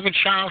want to have a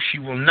child, she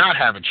will not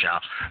have a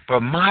child.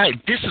 But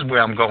this is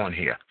where I'm going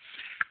here.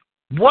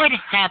 What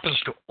happens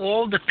to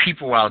all the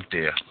people out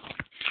there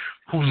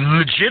who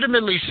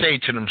legitimately say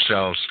to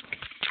themselves,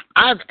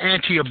 I'm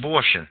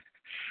anti-abortion,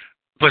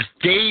 but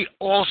they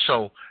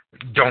also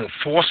don't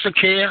foster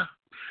care,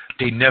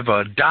 they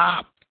never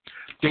adopt,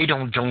 they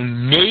don't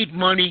donate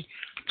money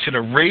to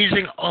the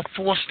raising of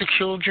foster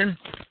children,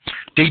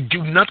 they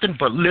do nothing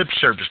but lip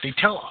service. They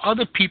tell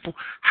other people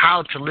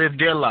how to live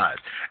their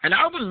lives. And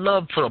I would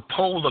love for a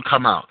poll to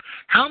come out.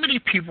 How many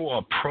people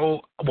are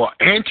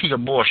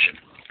anti-abortion,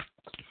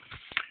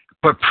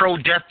 but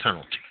pro-death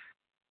penalty?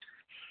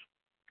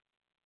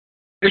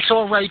 It's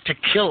all right to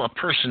kill a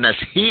person that's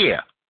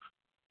here,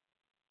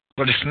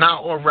 but it's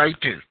not all right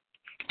to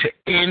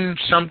end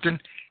something.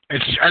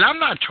 And I'm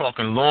not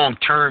talking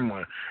long-term.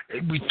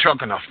 We're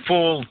talking a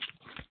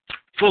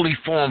fully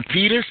formed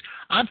fetus.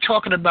 I'm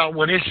talking about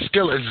when it's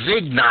still a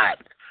zygote,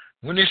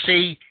 when it's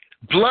a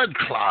blood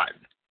clot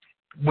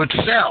with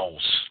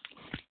cells.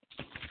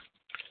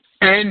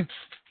 And,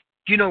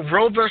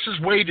 Roe versus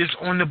Wade is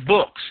on the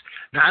books.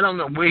 Now, I don't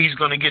know where he's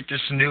going to get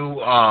this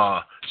new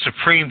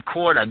Supreme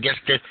Court. I guess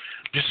that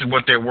this is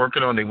what they're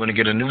working on. They want to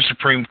get a new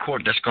Supreme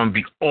Court that's going to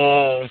be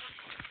all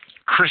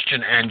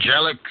Christian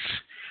angelics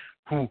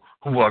who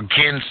are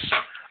against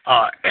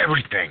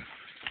everything.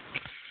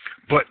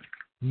 But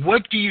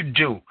what do you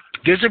do?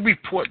 There's a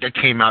report that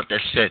came out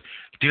that said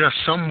there are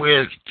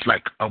somewhere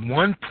like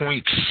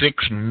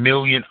 1.6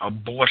 million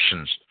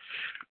abortions.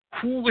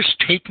 Who is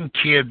taking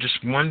care of this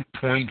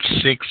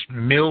 1.6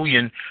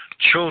 million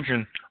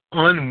children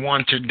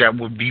unwanted that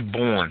would be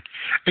born?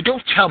 And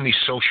don't tell me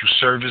social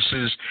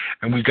services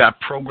and we got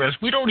programs.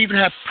 We don't even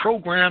have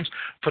programs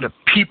for the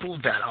people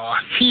that are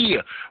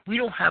here. We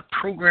don't have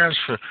programs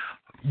for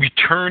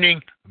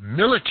returning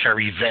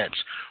military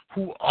vets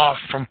who are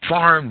from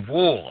foreign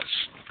wars.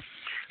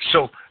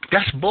 So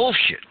that's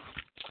bullshit.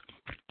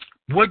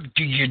 What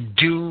do you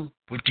do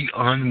with the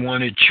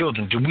unwanted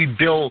children? Do we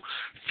build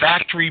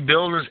factory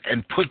buildings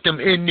and put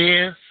them in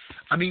there?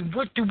 I mean,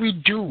 what do we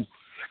do?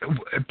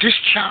 If this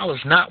child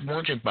is not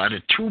wanted by the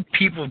two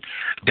people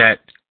that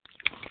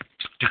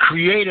the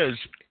Creator's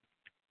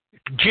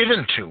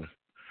given to,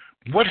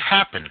 what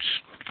happens?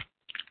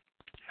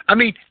 I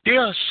mean,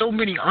 there are so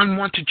many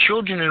unwanted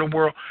children in the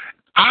world.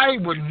 I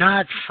would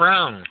not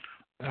frown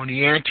on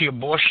the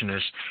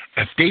anti-abortionists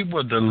if they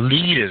were the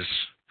leaders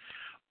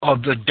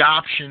of the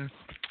adoption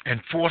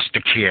and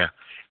foster care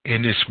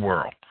in this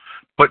world.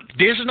 But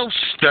there's no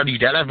study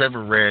that I've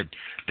ever read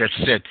that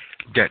said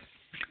that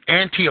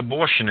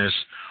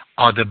anti-abortionists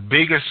are the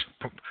biggest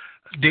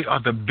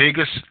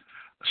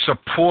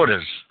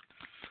supporters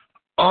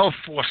of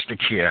foster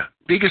care,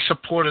 biggest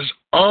supporters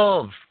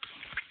of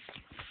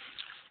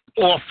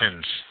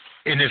orphans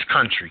in this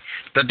country,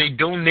 that they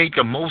donate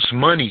the most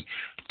money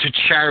to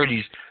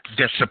charities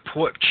that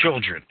support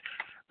children.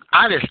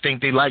 I just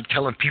think they like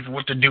telling people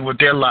what to do with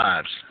their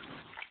lives.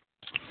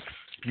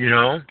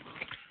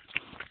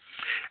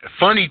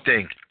 Funny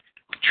thing,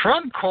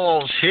 Trump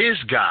calls his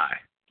guy,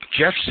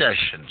 Jeff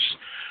Sessions,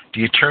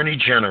 the Attorney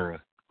General,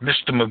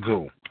 Mr.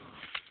 Magoo,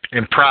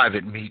 in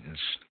private meetings.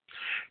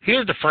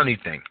 Here's the funny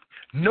thing.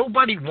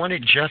 Nobody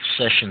wanted Jeff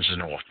Sessions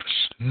in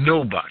office.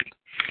 Nobody.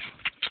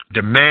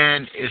 The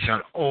man is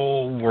an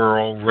old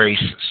world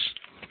racist.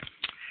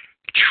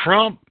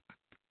 Trump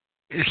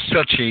is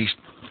such a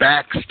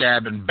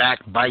backstabbing,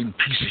 backbiting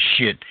piece of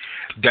shit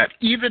that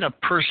even a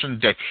person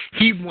that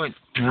he went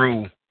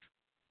through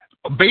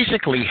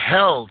basically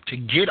hell to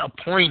get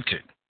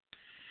appointed,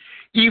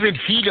 even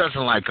he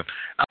doesn't like him.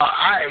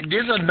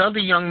 There's another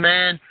young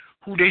man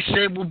who they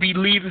said will be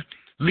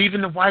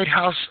leaving the White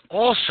House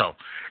also.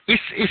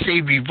 It's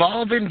a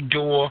revolving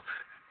door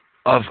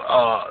of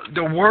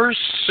the worst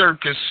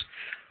circus,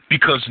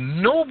 because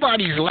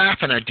nobody's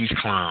laughing at these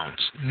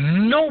clowns.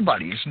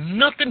 Nobody's.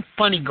 Nothing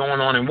funny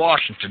going on in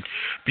Washington,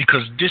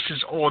 because this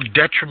is all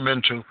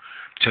detrimental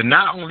to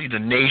not only the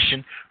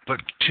nation,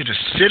 but to the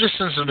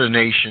citizens of the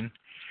nation.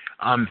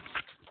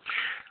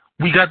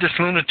 We got this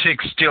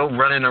lunatic still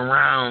running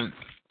around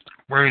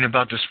worrying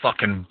about this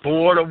fucking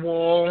border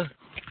wall.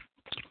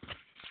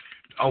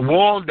 A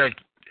wall that,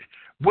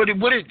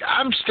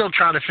 I'm still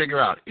trying to figure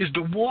out, is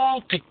the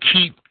wall to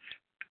keep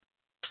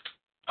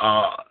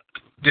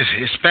this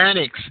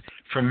Hispanics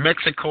from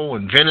Mexico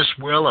and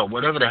Venezuela or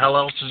whatever the hell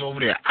else is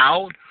over there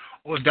out,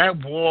 or is that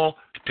wall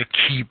to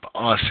keep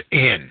us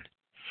in?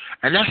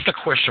 And that's the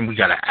question we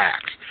got to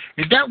ask.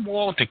 Is that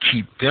wall to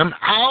keep them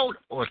out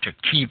or to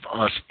keep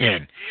us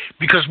in?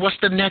 Because what's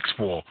the next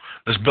wall?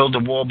 Let's build a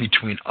wall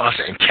between us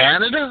and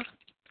Canada?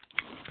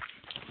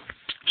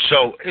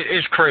 So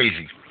it's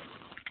crazy.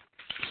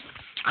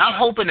 I'm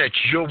hoping that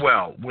you're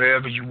well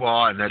wherever you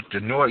are, and that the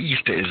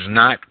nor'easter is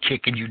not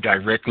kicking you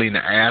directly in the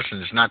ass and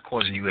it's not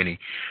causing you any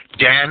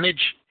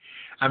damage.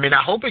 I mean,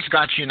 I hope it's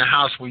got you in the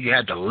house where you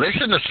had to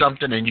listen to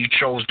something and you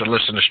chose to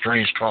listen to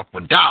Strange Talk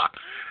with Doc.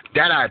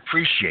 That I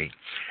appreciate.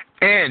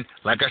 And,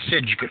 like I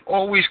said, you can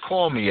always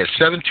call me at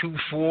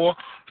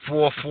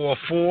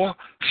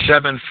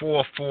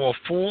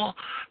 724-444-7444,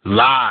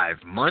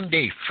 live,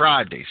 Monday,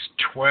 Fridays,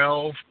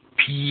 12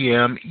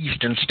 p.m.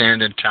 Eastern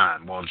Standard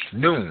Time. Well, it's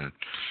noon.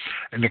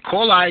 And the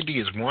call ID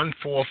is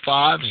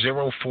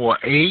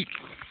 145048.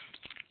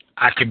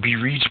 I can be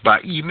reached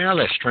by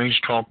email at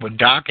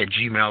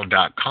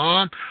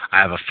strangetalkwithdoc@gmail.com. I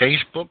have a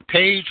Facebook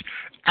page.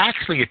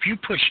 Actually, if you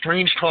put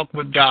Strange Talk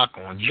with Doc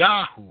on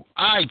Yahoo,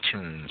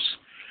 iTunes,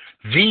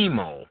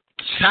 Vimeo,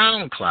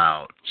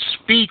 SoundCloud,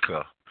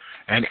 Speaker,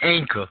 and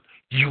Anchor,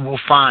 you will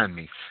find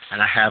me.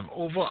 And I have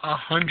over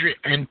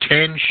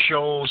 110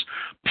 shows,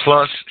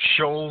 plus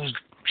shows,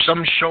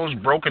 some shows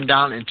broken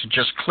down into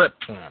just clip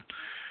form.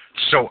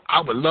 So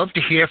I would love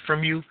to hear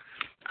from you.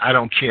 I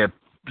don't care.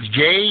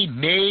 Yay,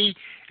 nay,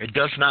 it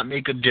does not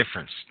make a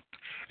difference.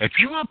 If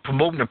you are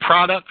promoting a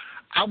product,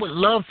 I would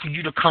love for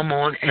you to come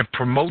on and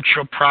promote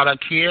your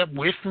product here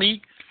with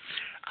me.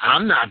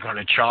 I'm not going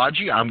to charge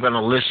you. I'm going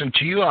to listen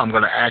to you. I'm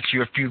going to ask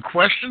you a few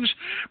questions.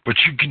 But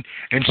you can,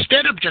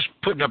 instead of just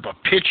putting up a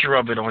picture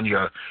of it on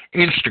your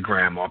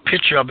Instagram or a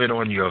picture of it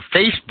on your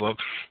Facebook,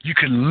 you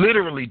can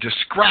literally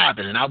describe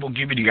it, and I will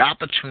give you the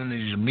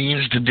opportunity, the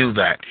means to do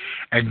that.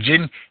 And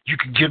then you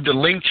can give the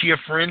link to your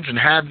friends and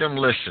have them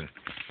listen.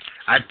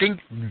 I think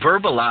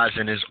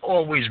verbalizing is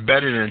always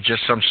better than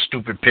just some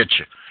stupid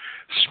picture.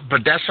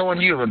 But that's on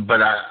you,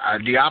 but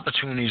the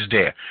opportunity is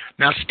there.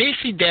 Now,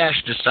 Stacey Dash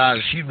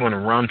decides she's going to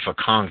run for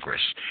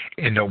Congress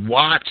in the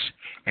Watts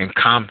and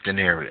Compton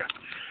area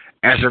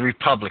as a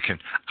Republican.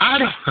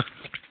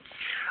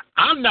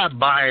 I'm not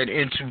buying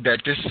into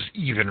that this is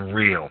even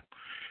real.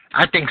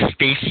 I think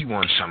Stacey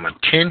wants some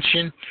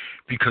attention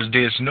because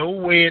there's no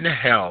way in the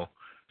hell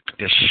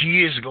that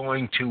she is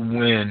going to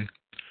win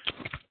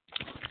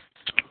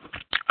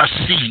a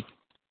seat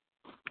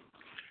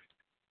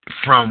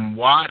from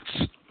Watts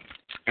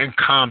and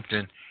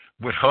Compton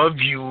with her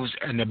views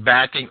and the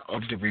backing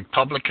of the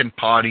Republican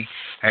Party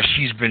as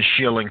she's been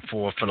shilling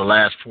for the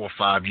last 4 or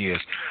 5 years.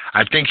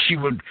 I think she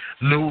would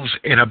lose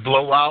in a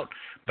blowout,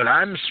 but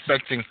I'm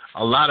expecting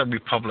a lot of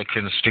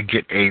Republicans to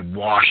get a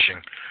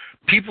washing.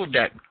 People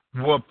that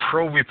were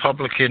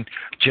pro-Republican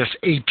just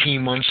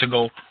 18 months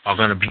ago are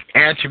going to be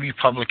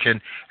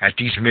anti-Republican at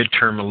these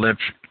midterm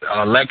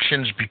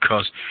elections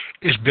because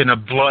it's been a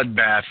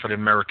bloodbath for the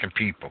American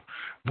people.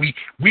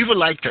 We would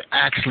like to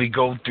actually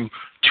go through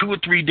 2 or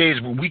 3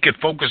 days where we could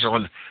focus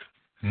on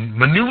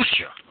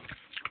minutia,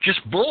 just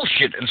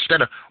bullshit,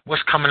 instead of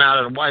what's coming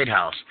out of the White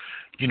House.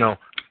 You know,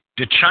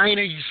 the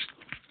Chinese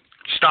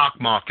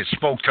stock market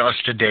spoke to us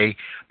today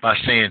by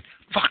saying,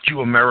 fuck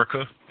you,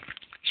 America.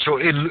 So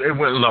it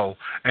went low.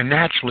 And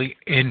naturally,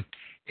 in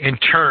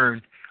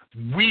turn,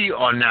 we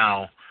are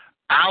now,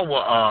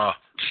 our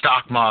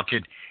stock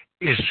market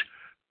is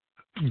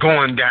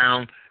going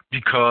down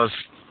because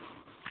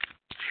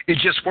it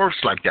just works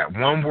like that.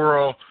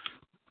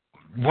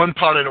 One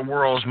part of the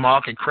world's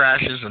market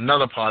crashes,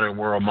 another part of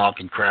the world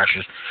market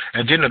crashes.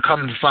 And then to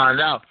come to find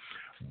out,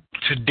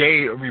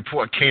 today a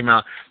report came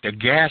out that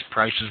gas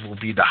prices will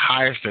be the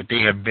highest that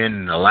they have been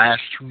in the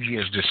last 2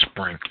 years this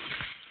spring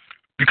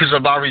because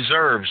of our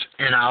reserves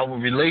and our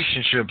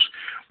relationships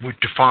with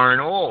the foreign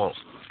oil.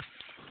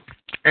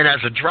 And as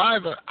a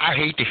driver, I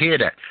hate to hear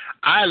that.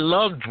 I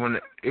loved when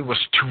it was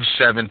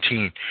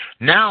 217.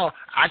 Now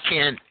I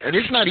can't, and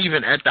it's not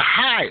even at the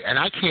high, and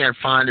I can't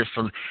find it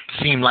for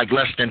seem like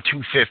less than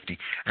 250.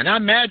 And I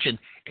imagine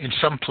in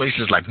some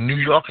places like New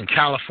York and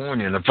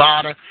California,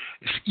 Nevada,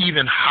 it's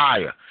even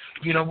higher.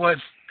 You know what?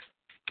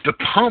 The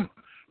pump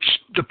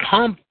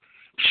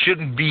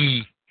shouldn't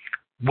be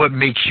what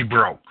makes you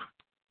broke.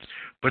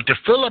 But to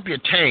fill up your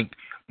tank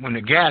when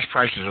the gas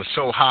prices are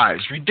so high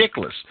is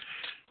ridiculous.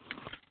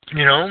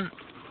 You know?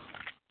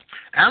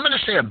 I'm going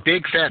to say a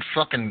big fat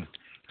fucking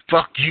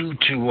fuck you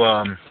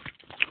to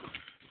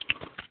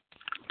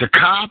the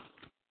cop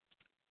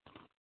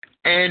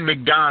and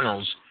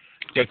McDonald's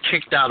that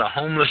kicked out a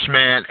homeless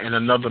man and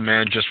another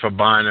man just for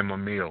buying him a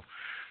meal.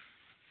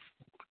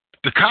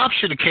 The cop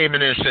should have came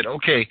in there and said,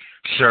 okay,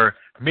 sir,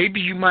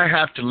 maybe you might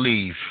have to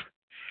leave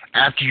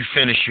after you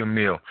finish your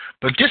meal.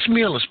 But this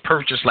meal is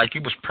purchased like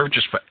it was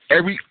purchased for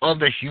every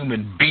other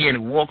human being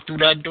who walked through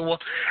that door.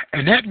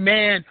 And that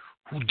man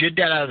who did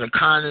that out of the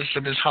kindness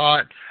of his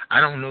heart, I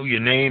don't know your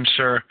name,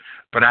 sir,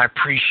 but I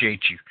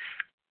appreciate you.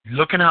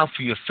 Looking out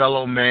for your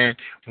fellow man.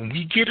 When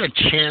we get a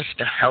chance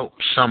to help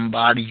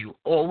somebody, you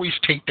always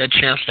take that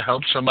chance to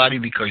help somebody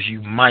because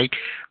you might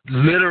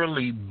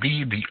literally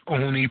be the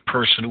only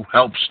person who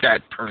helps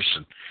that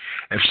person.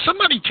 If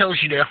somebody tells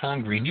you they're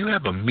hungry and you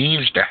have a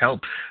means to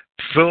help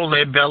fill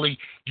their belly,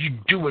 you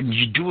do it, and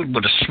you do it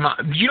with a smile.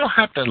 You don't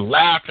have to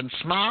laugh and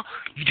smile.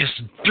 You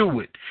just do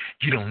it.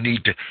 You don't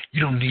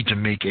need to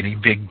make any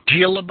big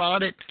deal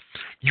about it.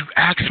 You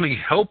actually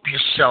help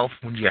yourself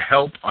when you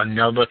help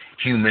another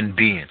human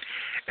being.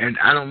 And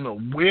I don't know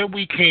where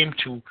we came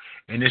to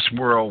in this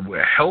world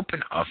where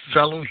helping a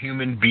fellow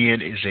human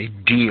being is a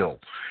deal,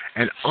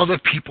 and other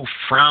people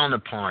frown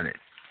upon it.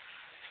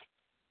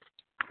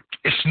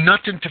 It's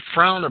nothing to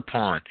frown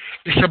upon.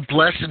 It's a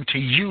blessing to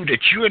you that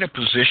you're in a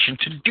position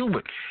to do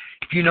it.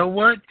 You know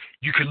what?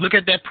 You can look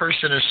at that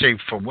person and say,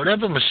 for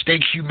whatever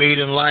mistakes you made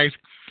in life,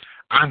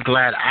 I'm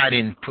glad I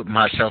didn't put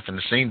myself in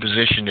the same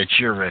position that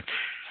you're in.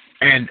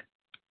 And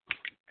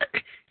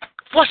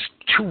what's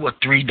 $2 or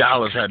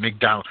 $3 at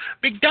McDonald's?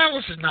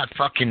 McDonald's is not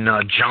fucking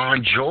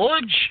John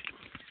George.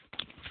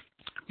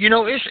 You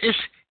know,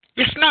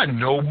 it's not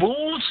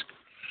Nobles.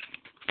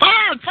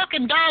 $5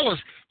 fucking dollars.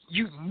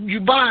 You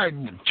buy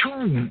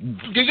two,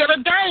 you got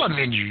 $1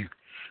 menu.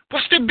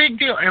 What's the big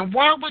deal? And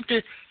why would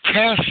the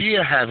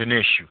cashier have an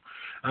issue?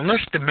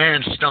 Unless the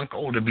man stunk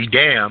to be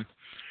damned,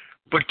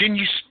 but then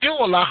you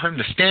still allow him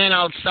to stand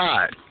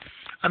outside.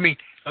 I mean,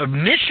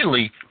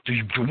 initially,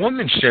 the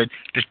woman said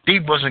that they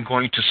wasn't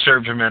going to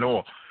serve him at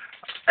all.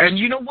 And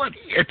you know what?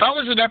 If I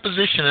was in that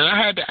position and I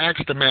had to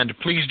ask the man to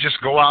please just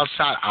go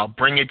outside, I'll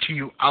bring it to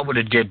you, I would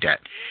have did that.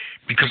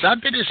 Because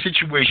I've been in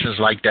situations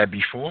like that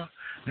before.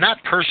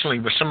 Not personally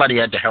where somebody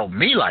had to help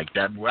me like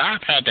that, where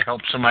I've had to help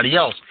somebody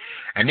else,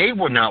 and they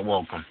were not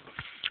welcome.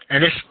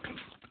 And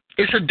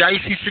it's a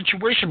dicey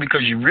situation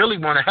because you really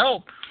want to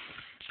help,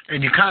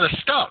 and you're kind of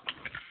stuck.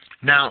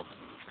 Now,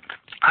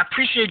 I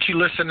appreciate you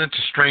listening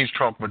to Strange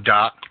Talk with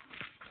Doc.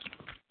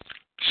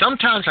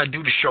 Sometimes I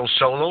do the show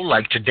solo,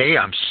 like today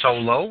I'm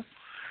solo.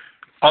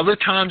 Other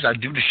times I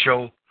do the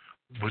show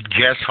with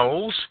guest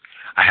hosts.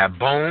 I have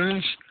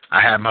Bones. I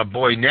have my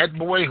boy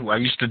Netboy, who I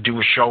used to do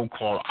a show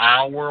called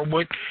Our World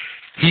with.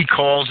 He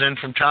calls in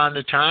from time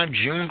to time.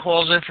 June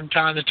calls in from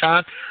time to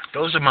time.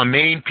 Those are my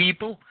main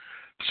people.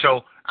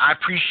 So I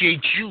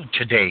appreciate you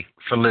today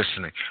for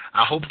listening.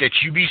 I hope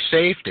that you be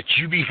safe, that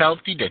you be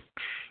healthy, that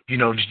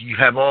you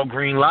have all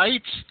green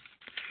lights,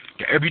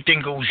 that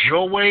everything goes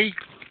your way.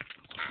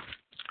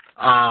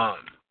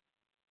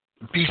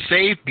 Be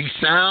safe, be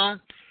sound.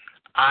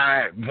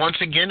 Once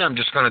again, I'm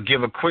just going to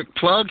give a quick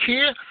plug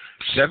here.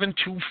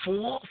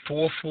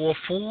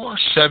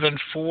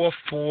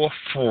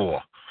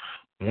 724-444-7444.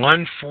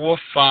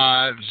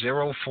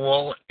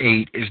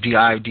 145048 is the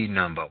ID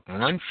number.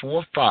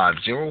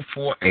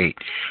 145048.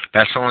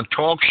 That's on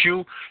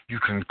TalkShoe. You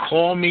can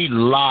call me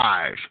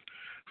live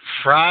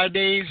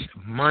Fridays,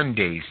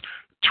 Mondays,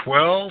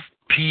 12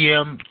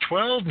 p.m.,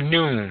 12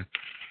 noon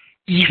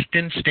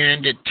Eastern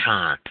Standard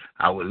Time.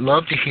 I would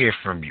love to hear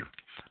from you.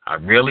 I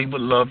really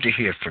would love to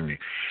hear from you.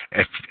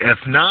 If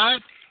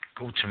not,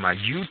 go to my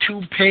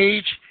YouTube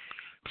page,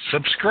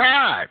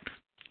 subscribe,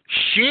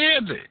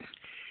 share it.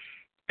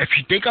 If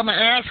you think I'm an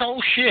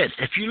asshole, shit.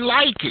 If you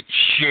like it,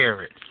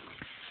 share it.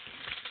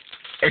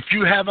 If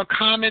you have a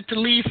comment to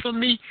leave for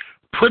me,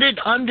 put it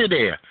under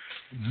there.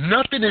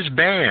 Nothing is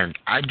banned.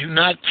 I do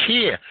not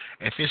care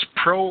if it's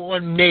pro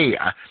or nay.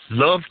 I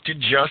love to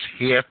just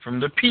hear from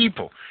the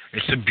people.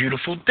 It's a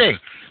beautiful thing.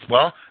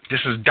 Well,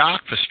 this is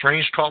Doc for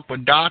Strange Talk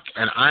with Doc,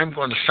 and I'm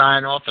going to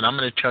sign off, and I'm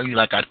going to tell you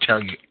like I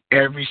tell you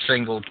every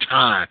single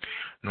time,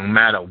 no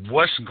matter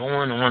what's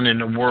going on in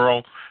the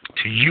world,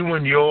 to you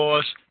and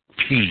yours,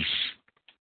 peace.